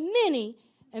they have many,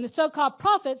 and the so-called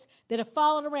prophets, that have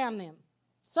followed around them.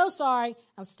 So sorry,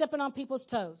 I'm stepping on people's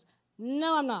toes.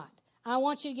 No, I'm not. I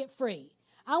want you to get free.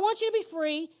 I want you to be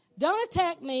free. Don't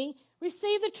attack me.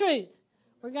 Receive the truth.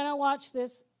 We're going to watch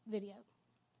this video.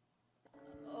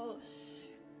 Oh,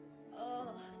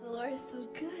 the Lord is so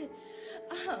good.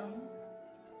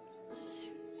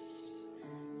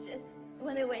 Just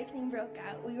when the awakening broke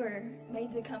out, we were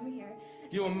made to come here.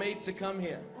 You were made to come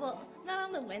here. Well, not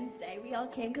on the Wednesday. We all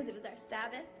came because it was our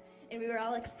Sabbath, and we were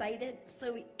all excited.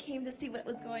 So we came to see what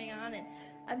was going on, and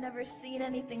I've never seen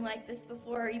anything like this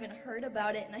before or even heard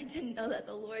about it, and I didn't know that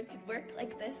the Lord could work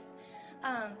like this.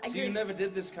 So you never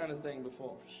did this kind of thing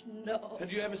before? No.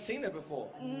 Had you ever seen it before?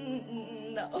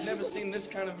 No. You've never seen this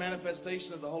kind of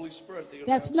manifestation of the Holy Spirit?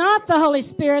 That's not the Holy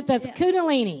Spirit. That's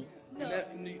Kundalini.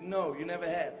 No, you never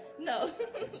had. No.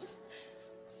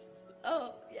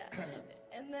 Oh, yeah.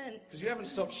 And then... Because you haven't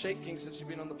stopped shaking since you've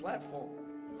been on the platform.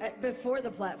 Before the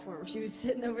platform. She was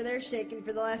sitting over there shaking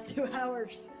for the last 2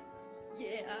 hours.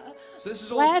 Yeah. So this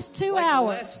is all... Last 2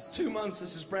 hours. The last 2 months,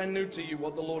 this is brand new to you,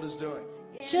 what the Lord is doing.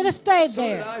 Should have stayed So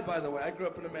there. did I, by the way. I grew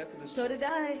up in a Methodist. So did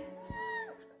I.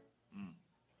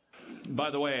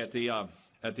 By the way, at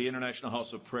the International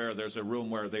House of Prayer, there's a room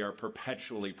where they are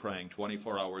perpetually praying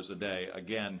 24 hours a day.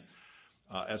 Again,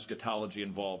 eschatology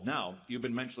involved. Now, you've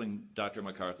been mentioning, Dr.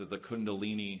 MacArthur, the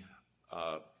Kundalini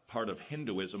part of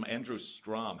Hinduism. Andrew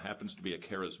Strom happens to be a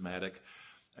charismatic,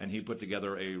 and he put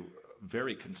together a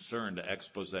very concerned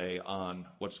expose on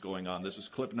what's going on. This is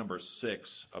clip number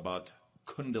 6 about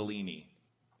Kundalini.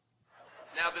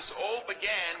 Now, this all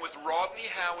began with Rodney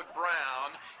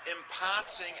Howard-Browne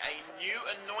imparting a new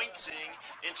anointing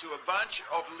into a bunch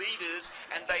of leaders,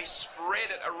 and they spread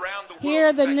it around the world.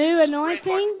 Hear the In fact, new it spread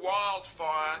anointing? like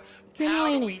wildfire. Kundalini.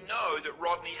 How do we know that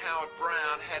Rodney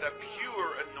Howard-Browne had a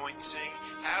pure anointing?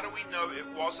 How do we know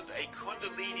it wasn't a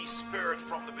Kundalini spirit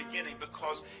from the beginning?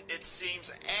 Because it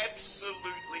seems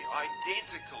absolutely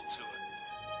identical to it.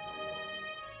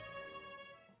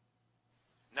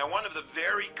 Now, one of the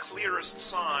very clearest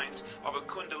signs of a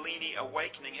Kundalini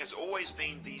awakening has always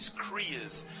been these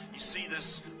kriyas. You see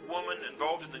this woman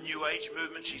involved in the New Age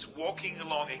movement. She's walking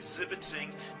along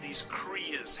exhibiting these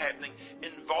kriyas happening,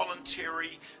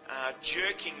 involuntary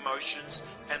jerking motions.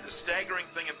 And the staggering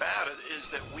thing about it is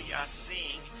that we are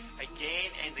seeing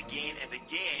again and again and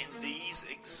again these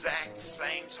exact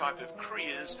same type of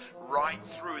kriyas right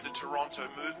through the Toronto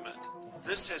movement.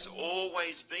 This has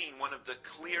always been one of the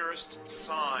clearest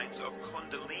signs of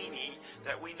Kundalini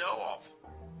that we know of.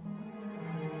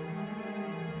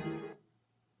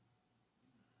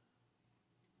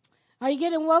 Are you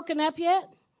getting woken up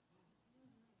yet?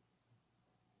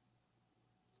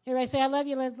 Everybody say, I love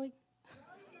you, Leslie.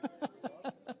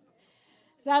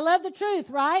 So I love the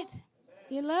truth, right?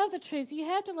 You love the truth. You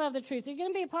have to love the truth. You're going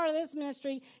to be a part of this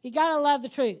ministry. You got to love the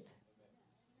truth.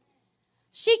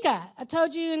 Shika, I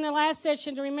told you in the last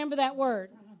session to remember that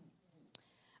word.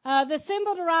 The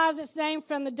symbol derives its name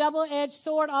from the double-edged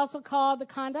sword, also called the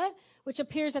khanda, which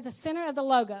appears at the center of the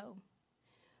logo.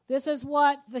 This is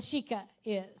what the Shika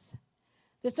is.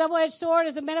 This double-edged sword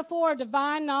is a metaphor of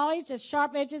divine knowledge, as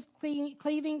sharp edges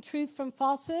cleaving truth from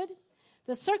falsehood.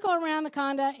 The circle around the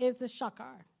khanda is the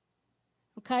shakar.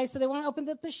 Okay, so they want to open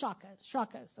up the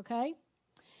shakas, okay?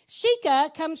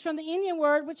 Shika comes from the Indian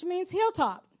word, which means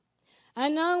hilltop. A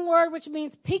known word which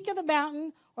means peak of the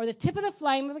mountain or the tip of the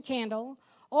flame of a candle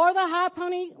or the high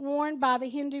pony worn by the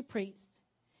Hindu priest.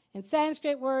 In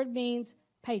Sanskrit word means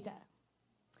peta.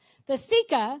 The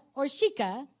sika or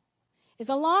shika is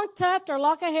a long tuft or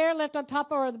lock of hair left on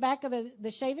top or the back of the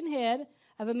shaven head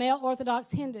of a male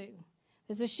Orthodox Hindu.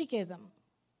 This is Sikhism.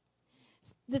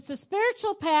 It's a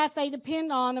spiritual path they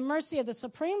depend on the mercy of the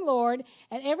Supreme Lord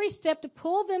at every step to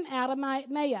pull them out of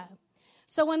Maya.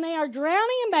 So when they are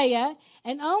drowning in Maya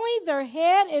and only their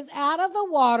head is out of the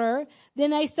water, then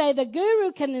they say the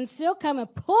guru can then still come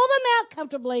and pull them out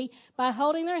comfortably by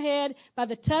holding their head by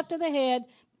the tuft of the head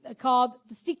called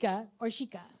the sika or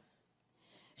shika.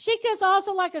 Shika is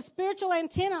also like a spiritual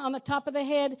antenna on the top of the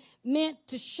head meant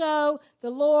to show the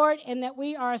Lord and that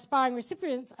we are aspiring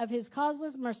recipients of his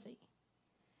causeless mercy.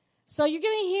 So you're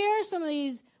going to hear some of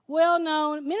these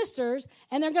well-known ministers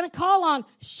and they're going to call on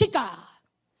Shika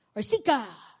or Sika.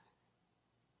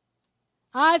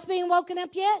 Eyes being woken up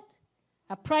yet?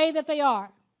 I pray that they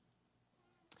are.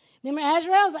 Remember,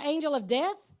 Azrael is the angel of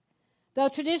death. Though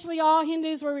traditionally all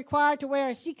Hindus were required to wear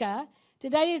a Sika,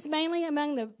 today it is mainly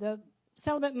among the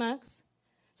celibate monks,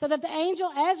 so that the angel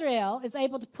Azrael is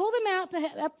able to pull them out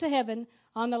up to heaven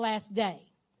on the last day.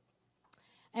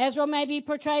 Azrael may be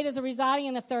portrayed as residing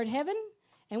in the third heaven,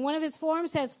 and one of his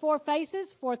forms has 4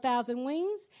 faces, 4,000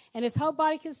 wings, and his whole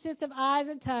body consists of eyes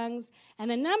and tongues, and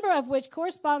the number of which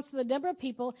corresponds to the number of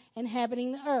people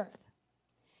inhabiting the earth.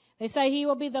 They say he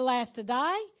will be the last to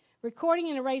die, recording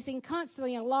and erasing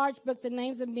constantly in a large book the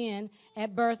names of men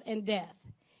at birth and death.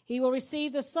 He will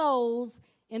receive the souls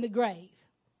in the grave.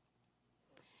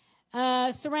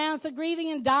 Surrounds the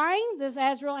grieving and dying, this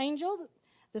Azrael angel,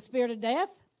 the spirit of death,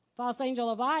 false angel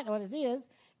of light, what it is,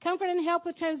 comfort and help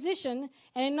with transition,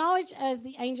 and acknowledge as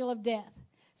the angel of death.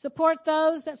 Support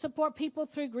those that support people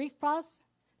through grief process.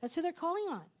 That's who they're calling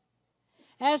on.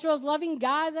 Azrael's loving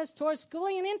guides us towards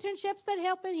schooling and internships that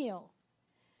help and heal.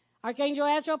 Archangel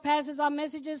Azrael passes on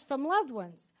messages from loved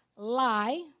ones.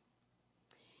 Lie.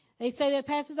 They say that it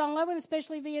passes on loved ones,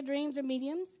 especially via dreams or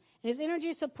mediums, and his energy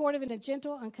is supportive in a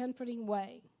gentle and comforting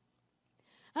way.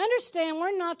 Understand,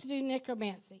 we're not to do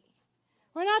necromancy.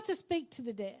 We're not to speak to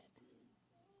the dead.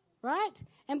 Right?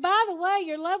 And by the way,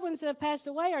 your loved ones that have passed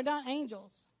away are not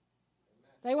angels.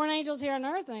 They weren't angels here on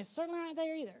earth, and they certainly aren't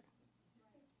there either.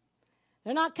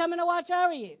 They're not coming to watch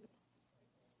over you.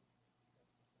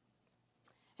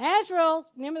 Azrael,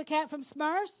 remember the cat from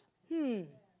Smurfs?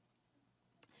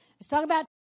 Let's talk about,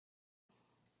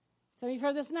 some of you have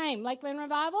heard this name, Lakeland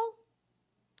Revival.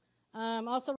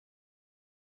 Also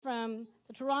from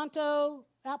the Toronto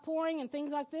outpouring and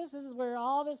things like this. This is where a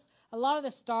lot of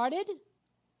this started.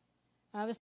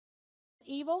 This is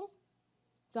evil.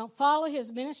 Don't follow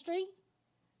his ministry.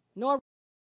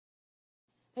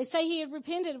 They say he had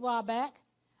repented a while back.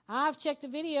 I've checked a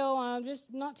video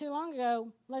just not too long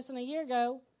ago, less than a year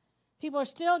ago. People are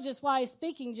still just, while he's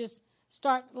speaking, just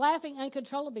start laughing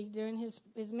uncontrollably during his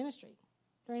ministry,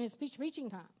 during his speech preaching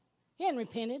time. He hadn't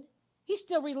repented. He's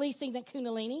still releasing that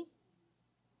Kundalini.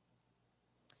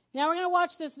 Now we're going to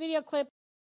watch this video clip.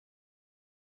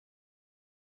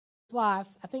 Wife,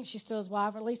 I think she's still his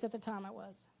wife, or at least at the time I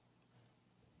was.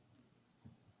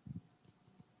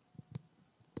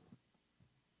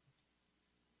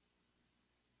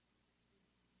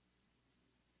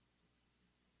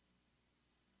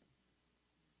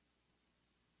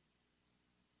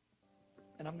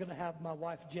 And I'm going to have my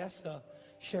wife Jessa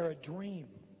share a dream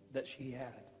that she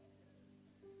had.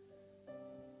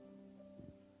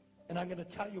 And I'm going to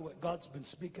tell you what God's been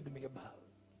speaking to me about.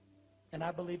 And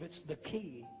I believe it's the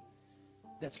key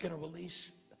that's going to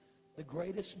release the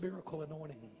greatest miracle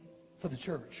anointing for the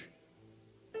church.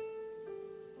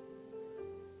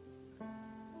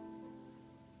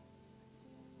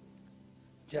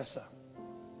 Jessa.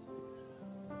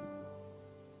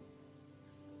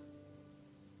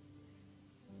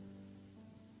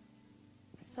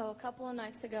 So a couple of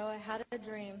nights ago, I had a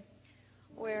dream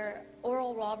where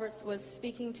Oral Roberts was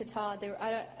speaking to Todd.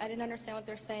 I didn't understand what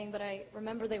they're saying, but I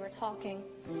remember they were talking.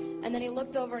 And then he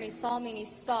looked over and he saw me and he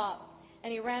stopped.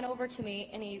 And he ran over to me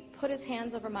and he put his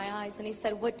hands over my eyes and he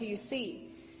said, "What do you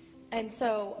see?" And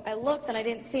so I looked and I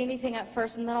didn't see anything at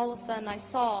first. And then all of a sudden I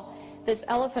saw this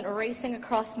elephant racing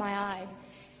across my eye.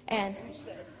 And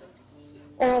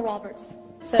Oral Roberts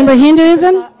said, Remember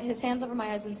Hinduism? His hands over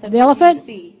my eyes and said, The "What elephant?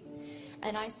 do you see?"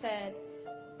 And I said,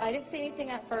 I didn't see anything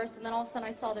at first, and then all of a sudden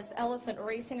I saw this elephant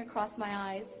racing across my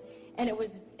eyes, and it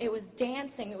was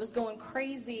dancing, it was going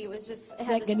crazy, it was just, it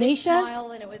had this big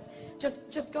smile, and it was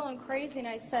just going crazy, and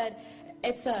I said,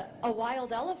 "It's a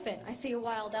wild elephant. I see a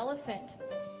wild elephant."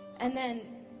 And then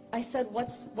I said,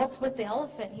 what's with the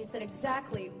elephant? He said,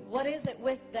 "Exactly, what is it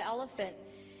with the elephant?"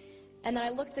 And then I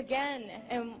looked again,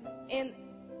 and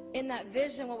in that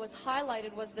vision, what was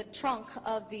highlighted was the trunk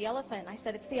of the elephant. I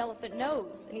said, "It's the elephant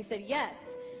nose." And he said,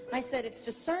 "Yes." And I said, "It's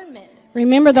discernment."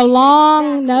 Remember the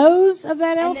long nose of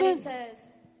that elephant? And then he says,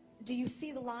 "Do you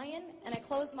see the lion?" And I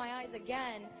closed my eyes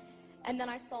again, and then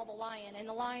I saw the lion. And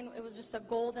the lion, it was just a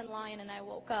golden lion, and I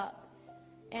woke up.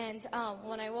 And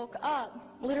when I woke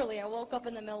up, literally I woke up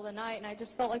in the middle of the night and I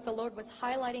just felt like the Lord was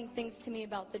highlighting things to me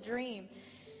about the dream.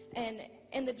 And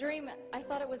in the dream, I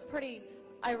thought it was pretty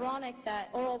ironic that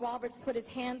Oral Roberts put his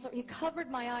hands, he covered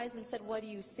my eyes and said, "What do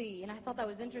you see?" And I thought that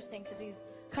was interesting because he's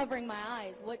covering my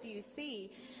eyes. What do you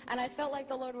see? And I felt like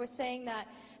the Lord was saying that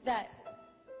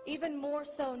even more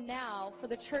so now, for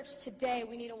the church today,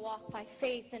 we need to walk by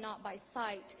faith and not by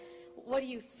sight. What do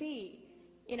you see?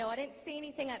 You know, I didn't see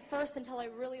anything at first until I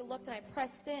really looked and I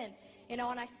pressed in, you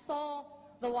know, and I saw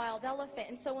the wild elephant.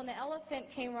 And so when the elephant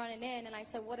came running in, and I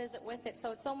said, what is it with it?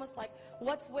 So it's almost like,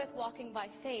 what's with walking by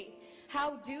faith?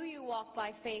 How do you walk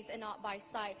by faith and not by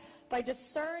sight? By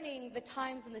discerning the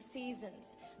times and the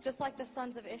seasons, just like the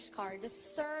sons of Ishkar.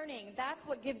 Discerning, that's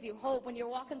what gives you hope when you're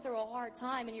walking through a hard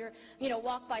time and you're, you know,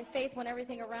 walk by faith when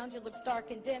everything around you looks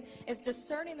dark and dim, is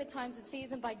discerning the times and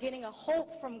seasons by getting a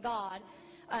hope from God.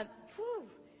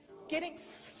 Getting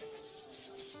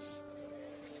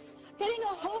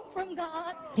a hope from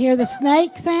God. Hear the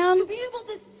snake sound? To be able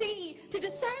to see, to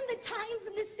discern the times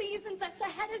and the seasons that's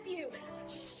ahead of you.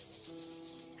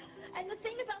 And the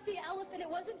thing about the elephant, it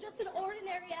wasn't just an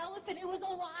ordinary elephant. It was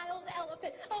a wild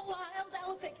elephant. A wild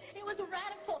elephant. It was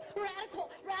radical,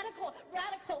 radical, radical,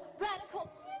 radical,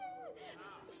 radical.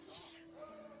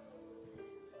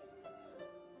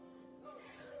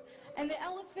 And the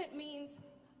elephant means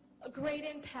a great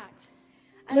impact.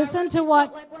 And listen to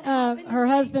what her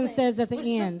husband says at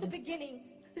the end. Just the beginning.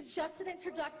 It's just an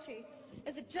introduction.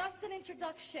 It's just an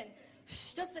introduction.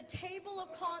 Just a table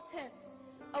of contents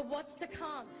of what's to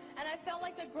come. And I felt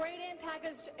like the great impact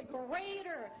is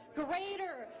greater,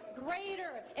 greater,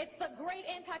 greater. It's the great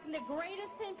impact. And the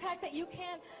greatest impact that you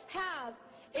can have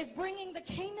is bringing the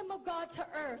kingdom of God to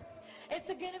earth. It's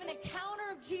an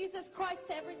encounter of Jesus Christ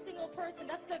to every single person.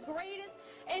 That's the greatest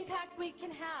impact we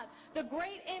can have. The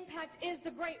great impact is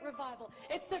the great revival.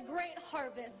 It's the great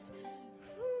harvest.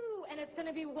 Whew, and it's going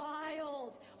to be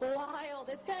wild, wild.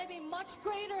 It's going to be much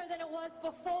greater than it was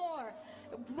before.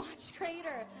 Much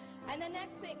greater. And the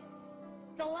next thing,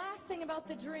 the last thing about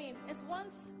the dream is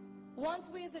once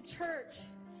we as a church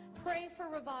pray for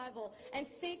revival and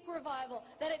seek revival,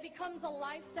 that it becomes a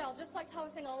lifestyle, just like I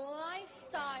was saying, a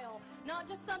lifestyle, not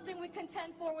just something we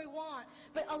contend for, we want,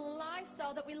 but a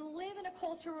lifestyle that we live in a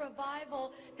culture of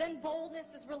revival. Then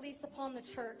boldness is released upon the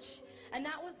church. And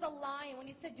that was the lion. When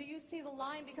he said, do you see the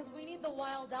lion? Because we need the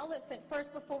wild elephant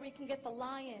first before we can get the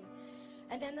lion.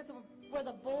 And then that's where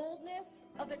the boldness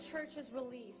of the church is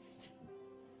released.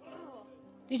 Oh.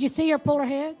 Did you see her pull her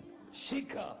head?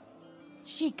 Shika.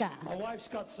 My wife's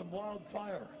got some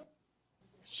wildfire.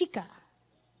 Shika.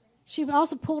 She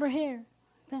also pulled her hair.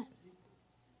 That.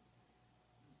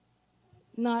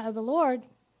 Not of the Lord.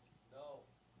 No.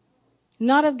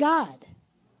 Not of God.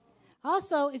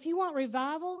 Also, if you want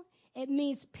revival, it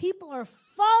means people are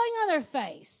falling on their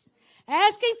face,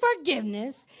 asking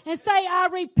forgiveness, and say, I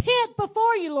repent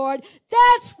before you, Lord.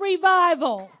 That's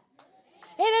revival.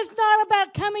 It is not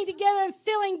about coming together and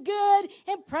feeling good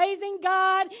and praising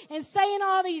God and saying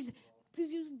all these,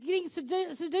 getting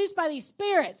seduced by these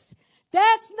spirits.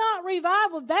 That's not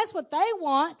revival. That's what they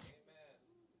want.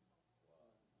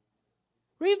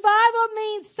 Revival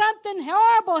means something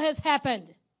horrible has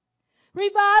happened.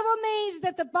 Revival means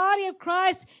that the body of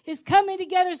Christ is coming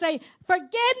together and saying,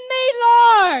 forgive me,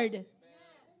 Lord.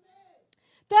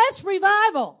 That's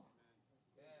revival.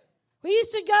 We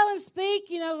used to go and speak,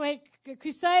 like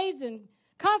crusades and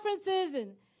conferences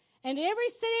and every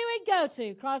city we'd go to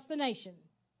across the nation.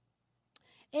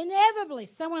 Inevitably,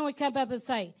 someone would come up and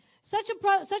say, such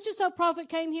and so prophet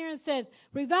came here and says,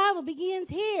 revival begins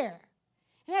here.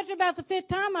 And after about the fifth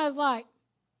time, I was like,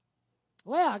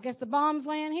 well, I guess the bombs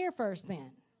land here first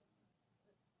then.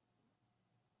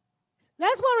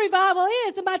 That's what revival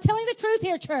is. Am I telling the truth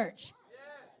here, church?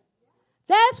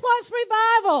 That's what's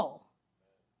revival.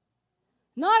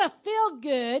 Not a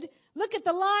feel-good, look at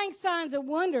the lying signs and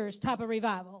wonders type of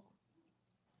revival.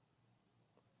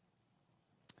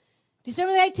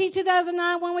 December the 18th,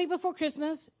 2009, 1 week before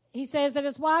Christmas, he says that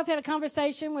his wife had a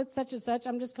conversation with such and such.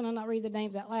 I'm just going to not read the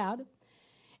names out loud.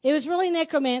 It was really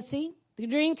necromancy. The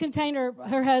dream contained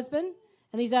her husband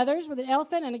and these others with an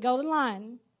elephant and a golden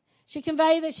lion. She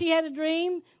conveyed that she had a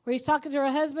dream where he's talking to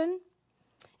her husband.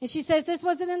 And she says this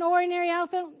wasn't an ordinary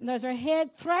elephant. There's her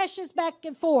head thrashes back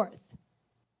and forth.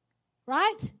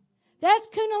 Right? That's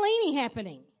Kundalini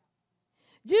happening.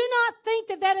 Do not think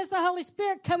that that is the Holy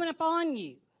Spirit coming upon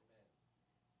you.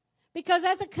 Because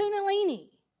that's a Kundalini.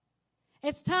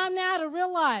 It's time now to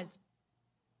realize,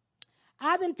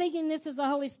 I've been thinking this is the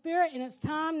Holy Spirit, and it's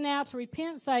time now to repent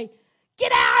and say,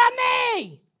 get out of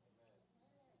me!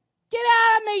 Get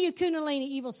out of me, you Kundalini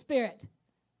evil spirit.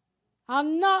 I'll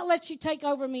not let you take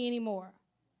over me anymore.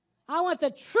 I want the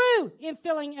true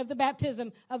infilling of the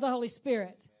baptism of the Holy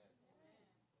Spirit.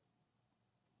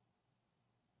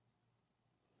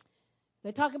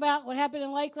 They talk about what happened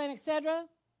in Lakeland, etc.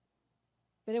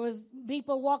 But it was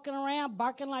people walking around,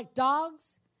 barking like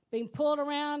dogs, being pulled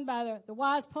around by the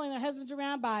wives pulling their husbands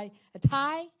around by a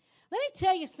tie. Let me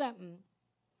tell you something.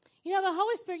 You know, the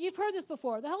Holy Spirit, you've heard this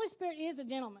before. The Holy Spirit is a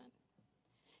gentleman.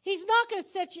 He's not going to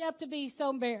set you up to be so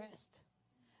embarrassed.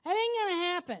 That ain't going to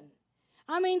happen.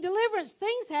 I mean, deliverance,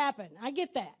 things happen. I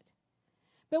get that.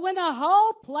 But when the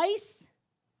whole place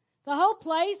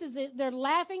is, they're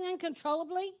laughing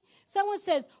uncontrollably. Someone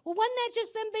says, well, wasn't that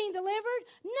just them being delivered?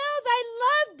 No, they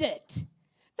loved it.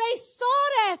 They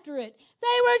sought after it.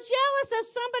 They were jealous that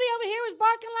somebody over here was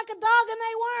barking like a dog and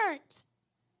they weren't.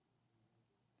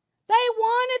 They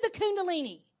wanted the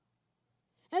Kundalini.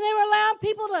 And they were allowing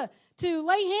people to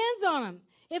lay hands on them.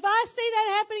 If I see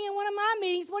that happening in one of my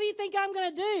meetings, what do you think I'm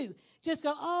going to do? Just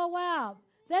go, oh, wow,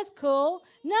 that's cool.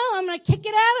 No, I'm going to kick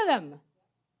it out of them.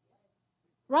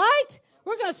 Right?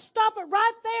 We're going to stop it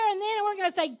right there, and then we're going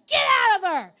to say, get out of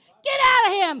her. Get out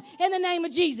of him in the name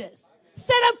of Jesus.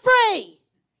 Set him free.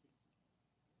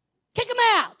 Kick him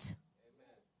out.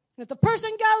 And if the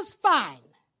person goes, fine.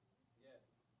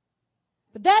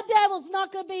 But that devil's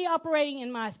not going to be operating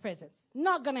in my presence.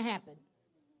 Not going to happen.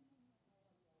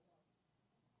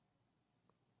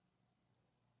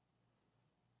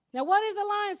 Now, what does the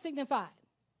lion signify?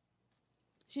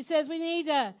 She says we need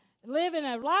to live in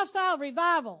a lifestyle of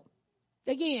revival.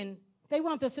 Again, they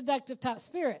want the seductive type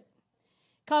spirit.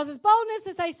 Causes boldness,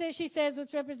 as she says,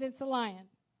 which represents the lion.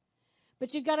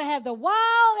 But you've got to have the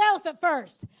wild elephant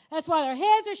first. That's why their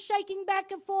heads are shaking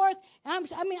back and forth. I don't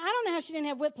know how she didn't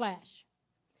have whiplash.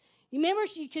 You remember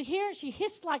you could hear it? She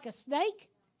hissed like a snake.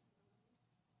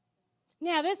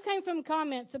 Now, this came from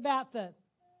comments about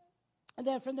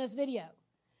from this video.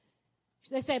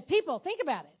 They said, people, think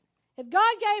about it. If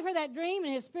God gave her that dream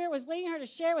and his spirit was leading her to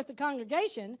share with the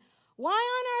congregation, why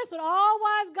on earth would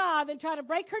all-wise God then try to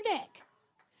break her neck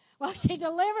while she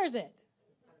delivers it?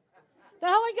 The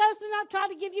Holy Ghost does not try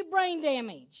to give you brain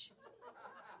damage.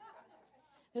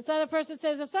 This other person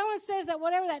says, if someone says that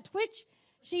whatever that twitch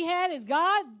she had is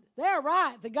God, they're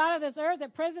right. The God of this earth,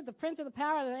 at present, the prince of the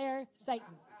power of the air,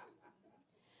 Satan.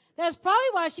 That's probably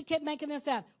why she kept making this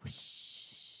sound.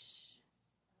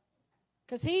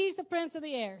 Because he's the prince of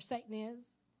the air, Satan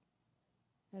is.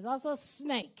 There's also a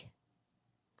snake.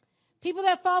 People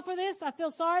that fall for this, I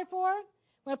feel sorry for.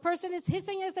 When a person is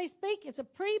hissing as they speak, it's a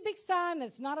pretty big sign that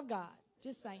it's not of God.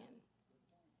 Just saying.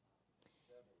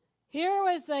 Here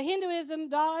was the Hinduism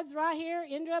gods right here,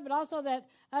 Indra, but also that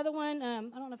other one, I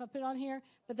don't know if I put it on here,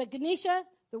 but the Ganesha,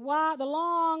 the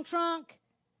long trunk,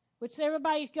 which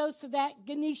everybody goes to that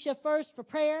Ganesha first for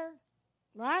prayer,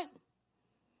 right?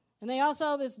 And they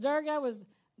also, this Durga was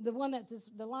the one that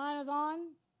the line is on.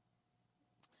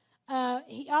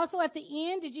 He also at the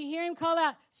end, did you hear him call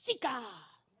out, Sika?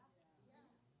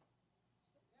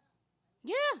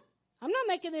 Yeah, I'm not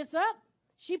making this up.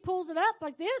 She pulls it up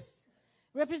like this.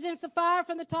 Represents the fire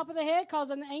from the top of the head,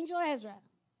 calls an angel Ezra.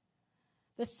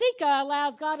 The Sika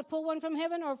allows God to pull one from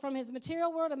heaven or from his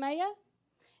material world, Amaya.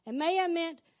 And Maya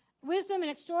meant wisdom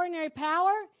and extraordinary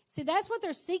power. See, that's what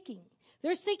they're seeking.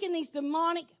 They're seeking these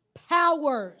demonic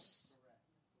powers.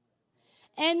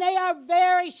 And they are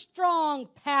very strong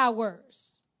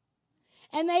powers.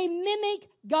 And they mimic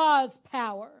God's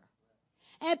power.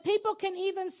 And people can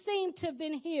even seem to have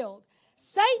been healed.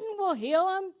 Satan will heal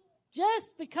them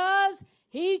just because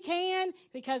he can,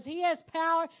 because he has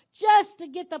power, just to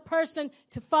get the person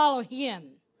to follow him.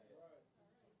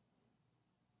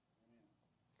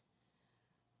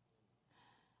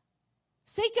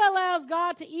 Sika allows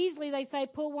God to easily, they say,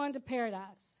 pull one to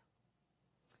paradise.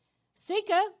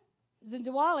 Sika is in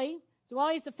Diwali.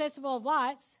 Diwali is the festival of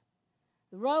lights,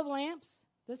 the row of lamps.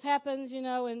 This happens,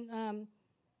 in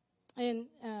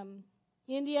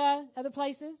India, other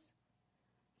places.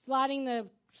 It's lighting the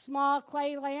small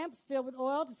clay lamps filled with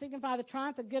oil to signify the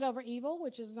triumph of good over evil,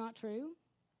 which is not true.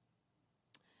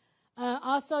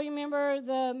 Also, you remember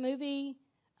the movie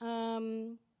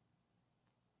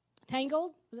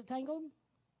Tangled? Was it Tangled?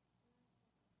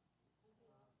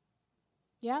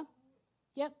 Yeah?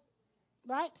 Yep.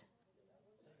 Right?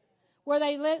 Where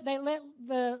they let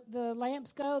the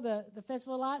lamps go, the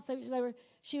festival lights. So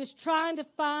she was trying to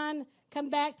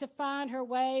come back to find her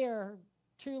way or her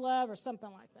true love or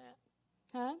something like that.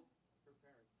 Huh?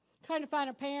 Trying to find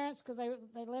her parents because they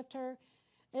left her.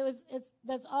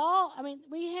 That's all. I mean,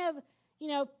 we have,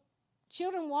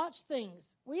 children watch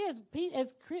things. We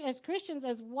as Christians,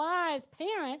 as wise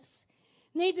parents,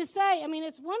 need to say. I mean,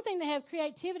 it's one thing to have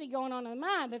creativity going on in the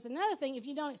mind, but it's another thing if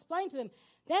you don't explain to them,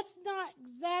 that's not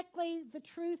exactly the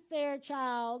truth there,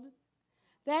 child.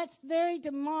 That's very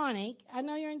demonic. I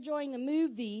know you're enjoying the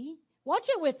movie. Watch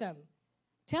it with them.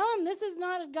 Tell them this is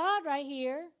not a God right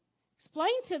here.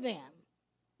 Explain to them,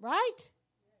 right?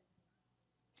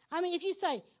 I mean, if you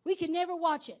say, we can never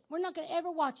watch it. We're not going to ever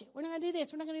watch it. We're not going to do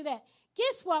this. We're not going to do that.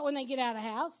 Guess what when they get out of the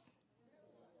house?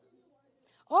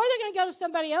 Or they're going to go to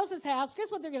somebody else's house.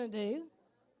 Guess what they're going to do?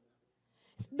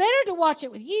 It's better to watch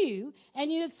it with you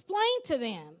and you explain to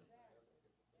them.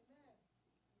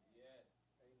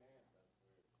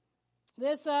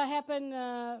 This happened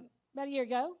about a year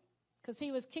ago because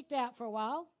he was kicked out for a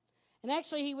while. And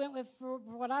actually he went with, for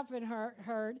what I've been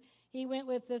heard, he went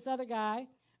with this other guy.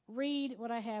 Read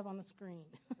what I have on the screen.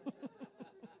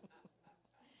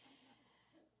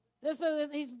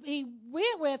 He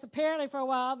went with, apparently for a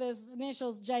while, this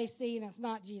initials JC, and it's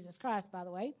not Jesus Christ, by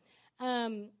the way,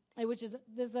 which is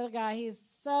this other guy. He's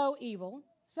so evil,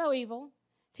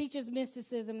 teaches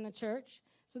mysticism in the church.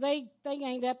 So they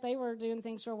ganged up. They were doing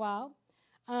things for a while.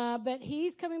 But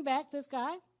he's coming back, this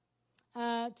guy,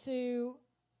 to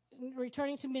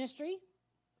returning to ministry.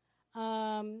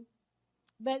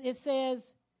 But it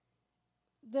says,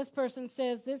 this person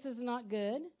says this is not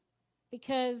good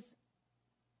because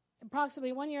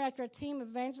approximately 1 year after a team of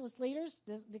evangelist leaders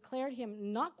declared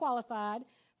him not qualified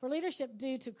for leadership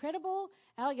due to credible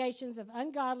allegations of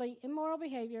ungodly, immoral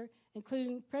behavior,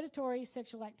 including predatory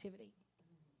sexual activity.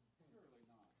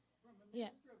 Yeah.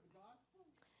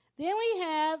 Then we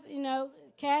have,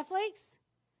 Catholics.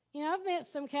 I've met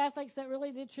some Catholics that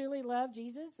really do truly love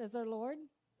Jesus as their Lord.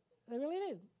 They really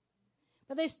do.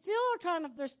 But they still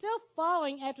they're still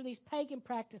following after these pagan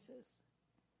practices.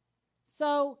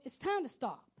 So it's time to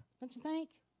stop, don't you think?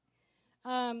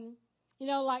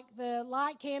 Like the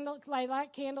light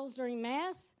candles during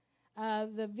Mass,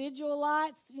 the vigil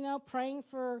lights, praying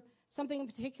for something in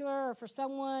particular or for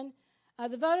someone.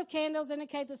 The votive candles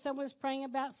indicate that someone is praying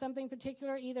about something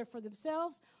particular, either for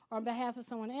themselves or on behalf of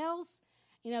someone else.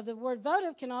 The word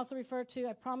votive can also refer to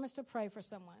a promise to pray for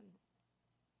someone.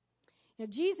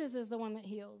 Jesus is the one that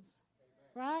heals,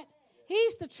 right?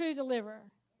 He's the true deliverer.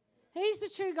 He's the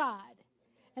true God.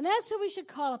 And that's who we should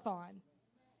call upon.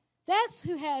 That's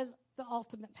who has the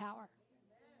ultimate power.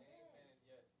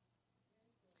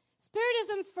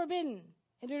 Spiritism is forbidden.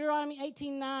 In Deuteronomy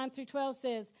 18:9-12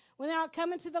 says, when thou art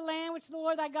come into the land which the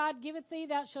Lord thy God giveth thee,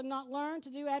 thou shalt not learn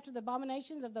to do after the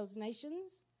abominations of those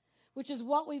nations, which is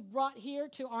what we've brought here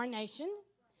to our nation.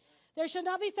 There shall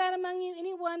not be found among you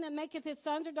any one that maketh his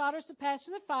sons or daughters to pass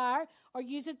through the fire, or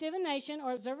useth divination,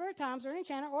 or observer of times, or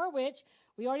enchanter, or a witch.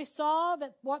 We already saw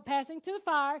that what passing through the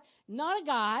fire, not a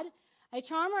god. A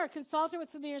charmer, or a consulter with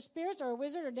familiar spirits, or a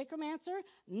wizard, or necromancer,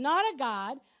 not a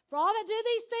god. For all that do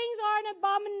these things are an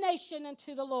abomination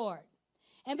unto the Lord.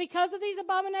 And because of these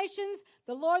abominations,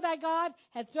 the Lord thy God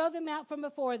hath thrown them out from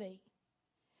before thee.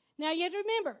 Now you have to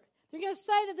remember, they're going to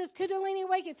say that this Kundalini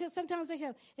awakening,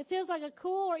 it feels like a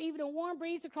cool or even a warm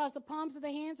breeze across the palms of the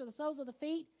hands or the soles of the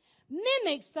feet.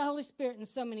 Mimics the Holy Spirit in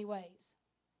so many ways.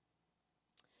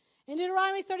 In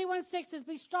Deuteronomy 31:6 says,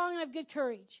 be strong and have good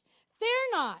courage. Fear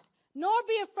not, nor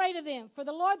be afraid of them. For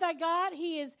the Lord thy God,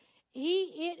 it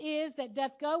is that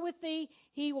doth go with thee.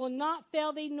 He will not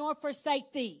fail thee nor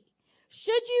forsake thee.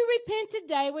 Should you repent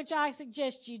today, which I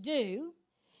suggest you do,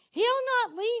 he'll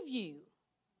not leave you.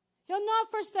 He'll not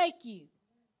forsake you.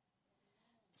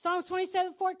 Psalms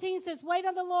 27:14 says, wait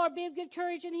on the Lord, be of good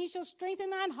courage, and he shall strengthen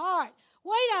thine heart.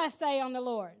 Wait, I say, on the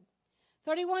Lord.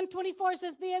 31:24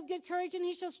 says, be of good courage, and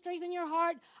he shall strengthen your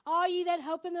heart, all ye that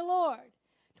hope in the Lord.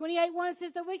 28:1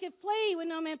 says, the wicked flee when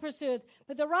no man pursueth,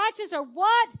 but the righteous are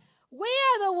what? We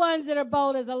are the ones that are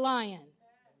bold as a lion.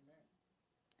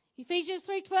 Ephesians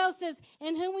 3:12 says,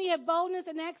 in whom we have boldness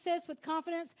and access with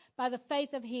confidence by the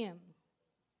faith of him.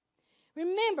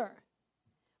 Remember,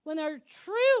 when they're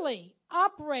truly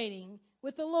operating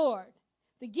with the Lord,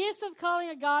 the gifts of calling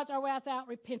of gods are without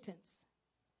repentance.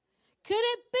 Could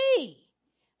it be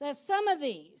that some of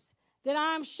these that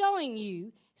I'm showing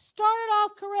you started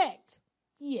off correct?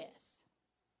 Yes.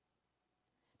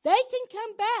 They can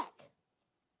come back.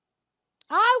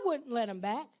 I wouldn't let them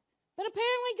back, but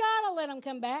apparently God will let them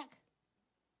come back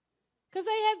because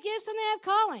they have gifts and they have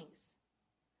callings.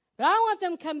 But I want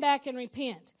them to come back and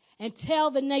repent and tell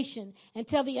the nation and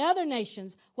tell the other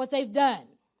nations what they've done.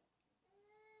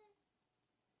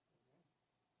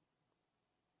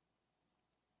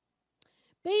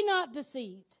 Be not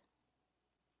deceived.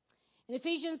 In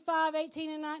Ephesians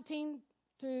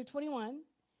 5:18-19-21,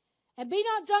 and be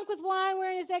not drunk with wine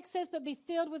wherein is excess, but be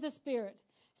filled with the Spirit,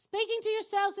 speaking to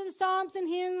yourselves in psalms and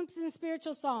hymns and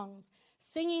spiritual songs,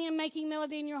 singing and making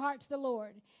melody in your heart to the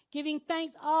Lord, giving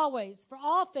thanks always for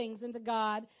all things unto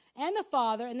God and the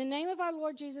Father in the name of our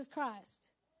Lord Jesus Christ,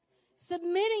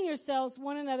 submitting yourselves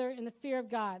one another in the fear of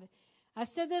God. I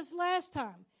said this last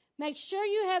time. Make sure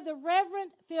you have the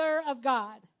reverent fear of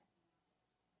God.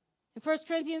 In 1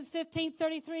 Corinthians 15,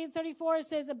 33 and 34, it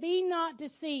says, be not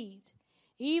deceived.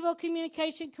 Evil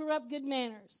communication corrupt good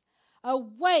manners.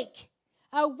 Awake,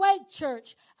 awake,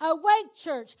 church, awake,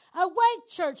 church, awake,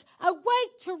 church,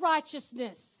 awake to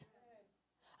righteousness.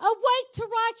 Awake to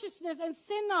righteousness and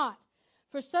sin not,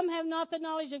 for some have not the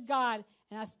knowledge of God,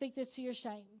 and I speak this to your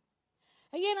shame.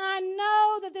 Again, I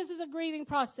know that this is a grieving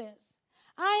process.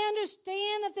 I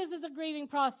understand that this is a grieving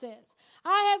process.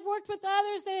 I have worked with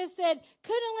others that have said,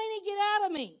 Kundalini, get out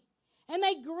of me. And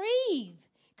they grieve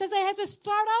because they have to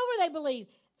start over, they believe.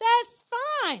 That's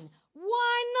fine.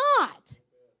 Why not?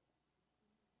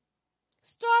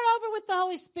 Start over with the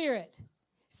Holy Spirit.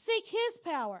 Seek His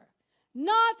power,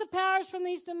 not the powers from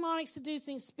these demonic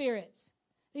seducing spirits,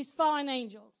 these fallen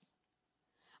angels.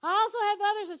 I also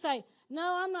have others that say,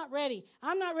 no, I'm not ready.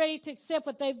 I'm not ready to accept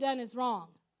what they've done is wrong.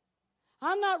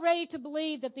 I'm not ready to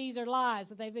believe that these are lies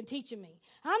that they've been teaching me.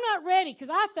 I'm not ready because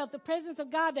I felt the presence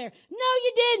of God there. No,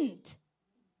 you didn't.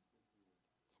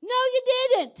 No, you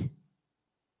didn't.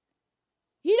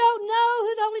 You don't know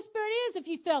who the Holy Spirit is if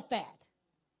you felt that.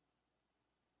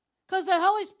 Because the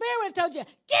Holy Spirit would have told you,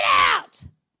 get out.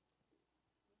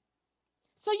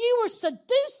 So you were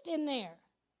seduced in there.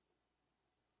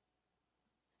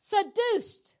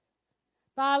 Seduced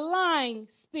by a lying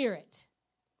spirit.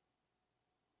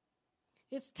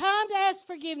 It's time to ask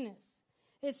forgiveness.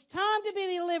 It's time to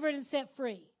be delivered and set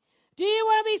free. Do you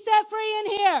want to be set free in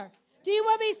here? Do you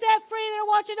want to be set free that are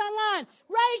watching online?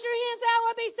 Raise your hands. I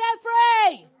want to be set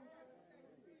free.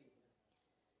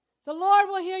 The Lord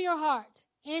will heal your heart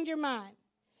and your mind.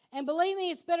 And believe me,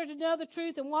 it's better to know the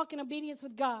truth and walk in obedience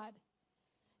with God.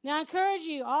 Now, I encourage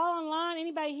you, all online,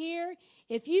 anybody here,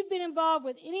 if you've been involved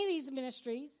with any of these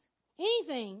ministries,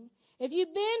 anything, if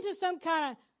you've been to some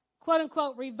kind of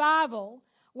quote-unquote revival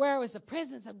where it was the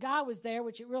presence of God was there,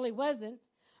 which it really wasn't,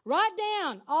 write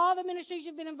down all the ministries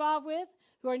you've been involved with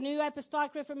who are New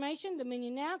Apostolic Reformation,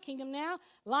 Dominion Now, Kingdom Now,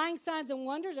 Lying Signs and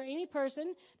Wonders, or any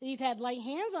person that you've had lay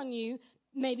hands on you,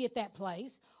 maybe at that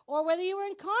place, or whether you were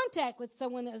in contact with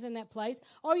someone that was in that place,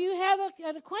 or you have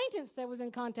an acquaintance that was in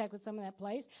contact with someone in that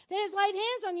place that has laid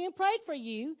hands on you and prayed for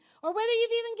you, or whether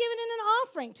you've even given in an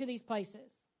offering to these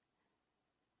places.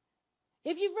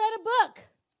 If you've read a book,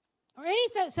 or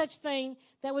any such thing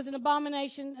that was an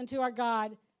abomination unto our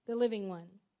God, the living one.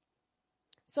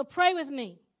 So pray with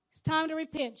me. It's time to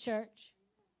repent, church.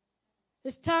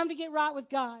 It's time to get right with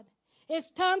God. It's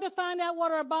time to find out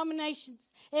what are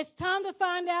abominations. It's time to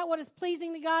find out what is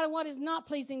pleasing to God and what is not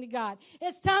pleasing to God.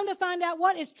 It's time to find out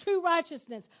what is true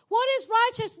righteousness. What is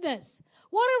righteousness?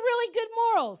 What are really good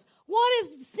morals? What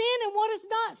is sin and what is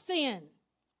not sin?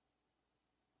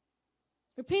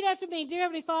 Repeat after me. Dear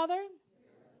Heavenly Father,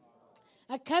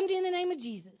 I come to you in the name of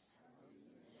Jesus,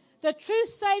 the true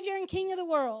Savior and King of the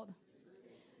world,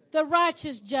 the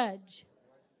righteous judge.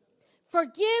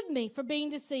 Forgive me for being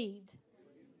deceived.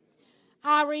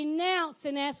 I renounce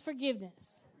and ask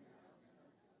forgiveness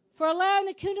for allowing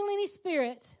the Kundalini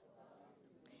spirit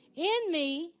in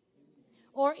me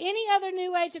or any other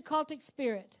New Age occultic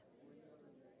spirit.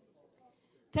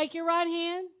 Take your right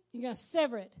hand, you're going to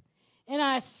sever it. And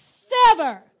I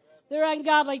sever their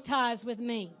ungodly ties with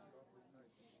me.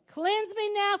 Cleanse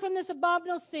me now from this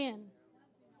abominable sin.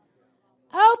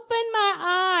 Open my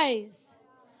eyes.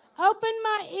 Open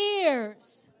my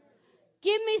ears.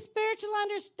 Give me spiritual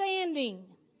understanding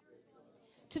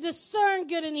to discern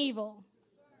good and evil.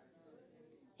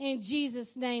 In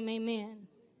Jesus' name, amen.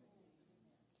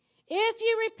 If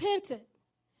you repented,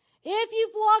 if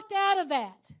you've walked out of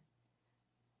that,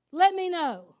 let me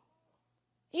know.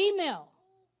 Email,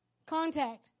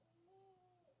 contact,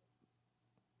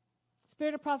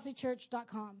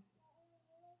 spiritofprophecychurch.com.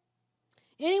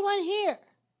 Anyone here,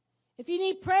 if you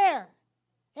need prayer,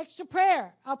 extra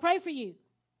prayer, I'll pray for you.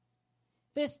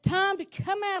 But it's time to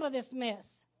come out of this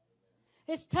mess.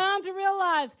 It's time to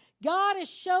realize God is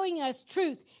showing us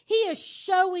truth. He is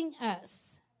showing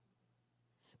us.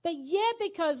 But yet,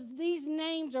 because these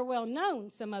names are well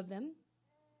known, some of them,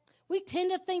 we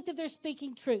tend to think that they're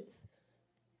speaking truth.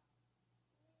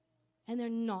 And they're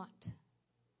not.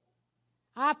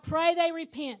 I pray they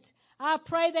repent. I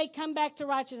pray they come back to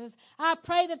righteousness. I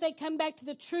pray that they come back to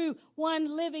the true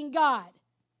one living God.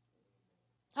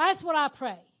 That's what I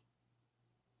pray.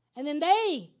 And then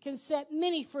they can set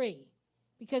many free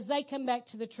because they come back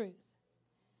to the truth.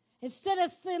 Instead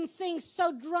of them seeing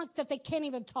so drunk that they can't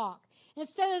even talk.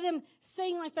 Instead of them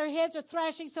seeing like their heads are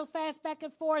thrashing so fast back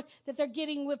and forth that they're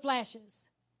getting whiplashes.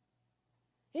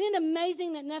 Isn't it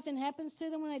amazing that nothing happens to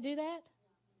them when they do that?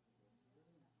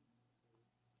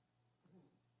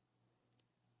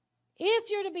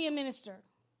 If you're to be a minister,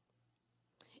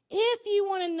 if you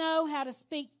want to know how to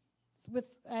speak with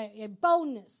a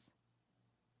boldness,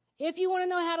 if you want to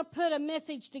know how to put a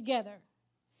message together,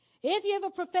 if you have a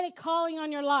prophetic calling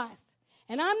on your life,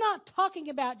 and I'm not talking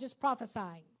about just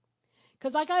prophesying,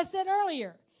 because like I said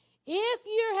earlier, if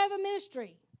you have a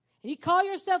ministry and you call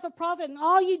yourself a prophet and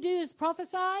all you do is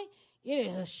prophesy, it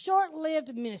is a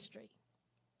short-lived ministry.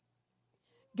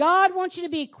 God wants you to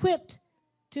be equipped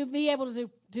to be able to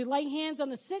lay hands on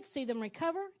the sick, see them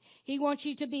recover. He wants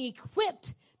you to be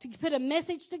equipped to put a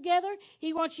message together.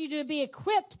 He wants you to be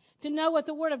equipped to know what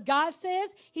the Word of God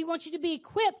says. He wants you to be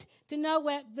equipped to know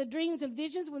what the dreams and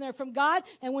visions when they're from God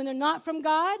and when they're not from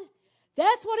God.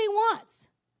 That's what He wants.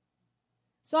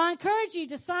 So I encourage you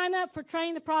to sign up for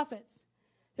Train the Prophets.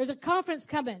 There's a conference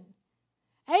coming.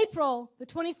 April the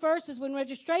 21st is when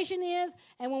registration is,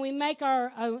 and when we make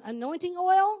our anointing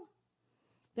oil.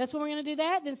 That's when we're going to do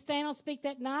that. Then Stan will speak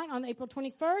that night on April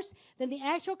 21st. Then the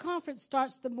actual conference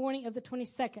starts the morning of the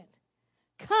 22nd.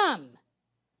 Come.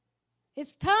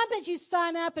 It's time that you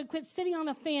sign up and quit sitting on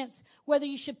the fence whether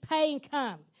you should pay and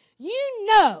come. You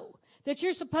know that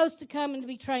you're supposed to come and to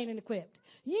be trained and equipped.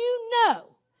 You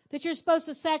know that you're supposed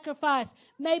to sacrifice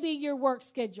maybe your work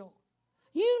schedule.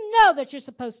 You know that you're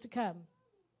supposed to come.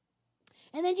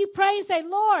 And then you pray and say,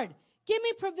 Lord, give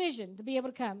me provision to be able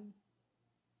to come.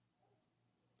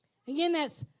 Again,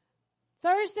 that's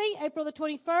Thursday, April the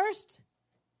 21st,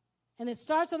 and it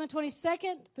starts on the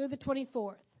 22nd through the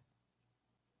 24th.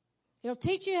 It'll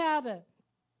teach you how to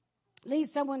lead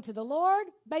someone to the Lord,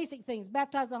 basic things,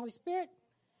 baptize the Holy Spirit,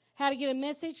 how to get a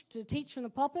message to teach from the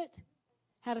pulpit,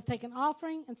 how to take an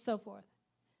offering, and so forth.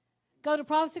 Go to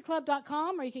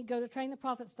prophecyclub.com, or you can go to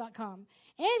traintheprophets.com. And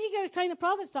if you go to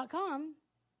traintheprophets.com,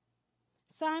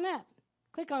 sign up.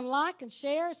 Click on like and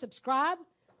share, subscribe.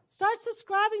 Start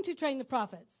subscribing to Train the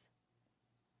Prophets.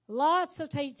 Lots of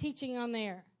teaching on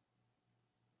there.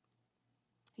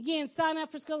 Again, sign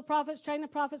up for School of Prophets, Train the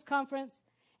Prophets Conference.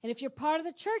 And if you're part of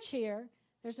the church here,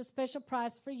 there's a special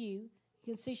price for you.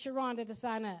 You can see Sharonda to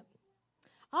sign up.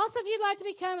 Also, if you'd like to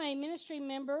become a ministry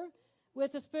member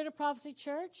with the Spirit of Prophecy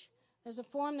Church, there's a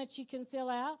form that you can fill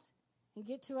out and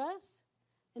get to us.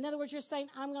 In other words, you're saying,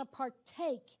 I'm going to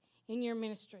partake in your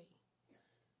ministry.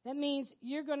 That means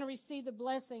you're going to receive the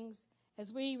blessings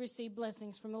as we receive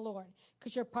blessings from the Lord,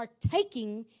 because you're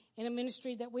partaking in a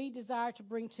ministry that we desire to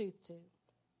bring truth to.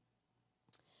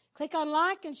 Click on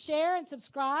like and share and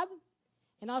subscribe.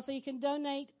 And also you can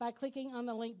donate by clicking on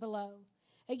the link below.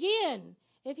 Again,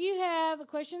 if you have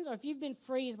questions, or if you've been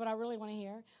free is what I really want to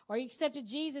hear, or you accepted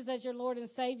Jesus as your Lord and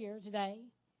Savior today,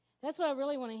 that's what I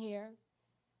really want to hear,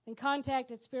 then contact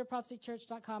at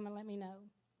spiritprophecychurch.com and let me know.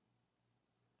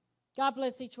 God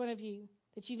bless each one of you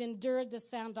that you've endured this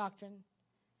sound doctrine.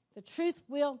 The truth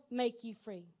will make you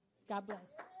free. God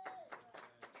bless.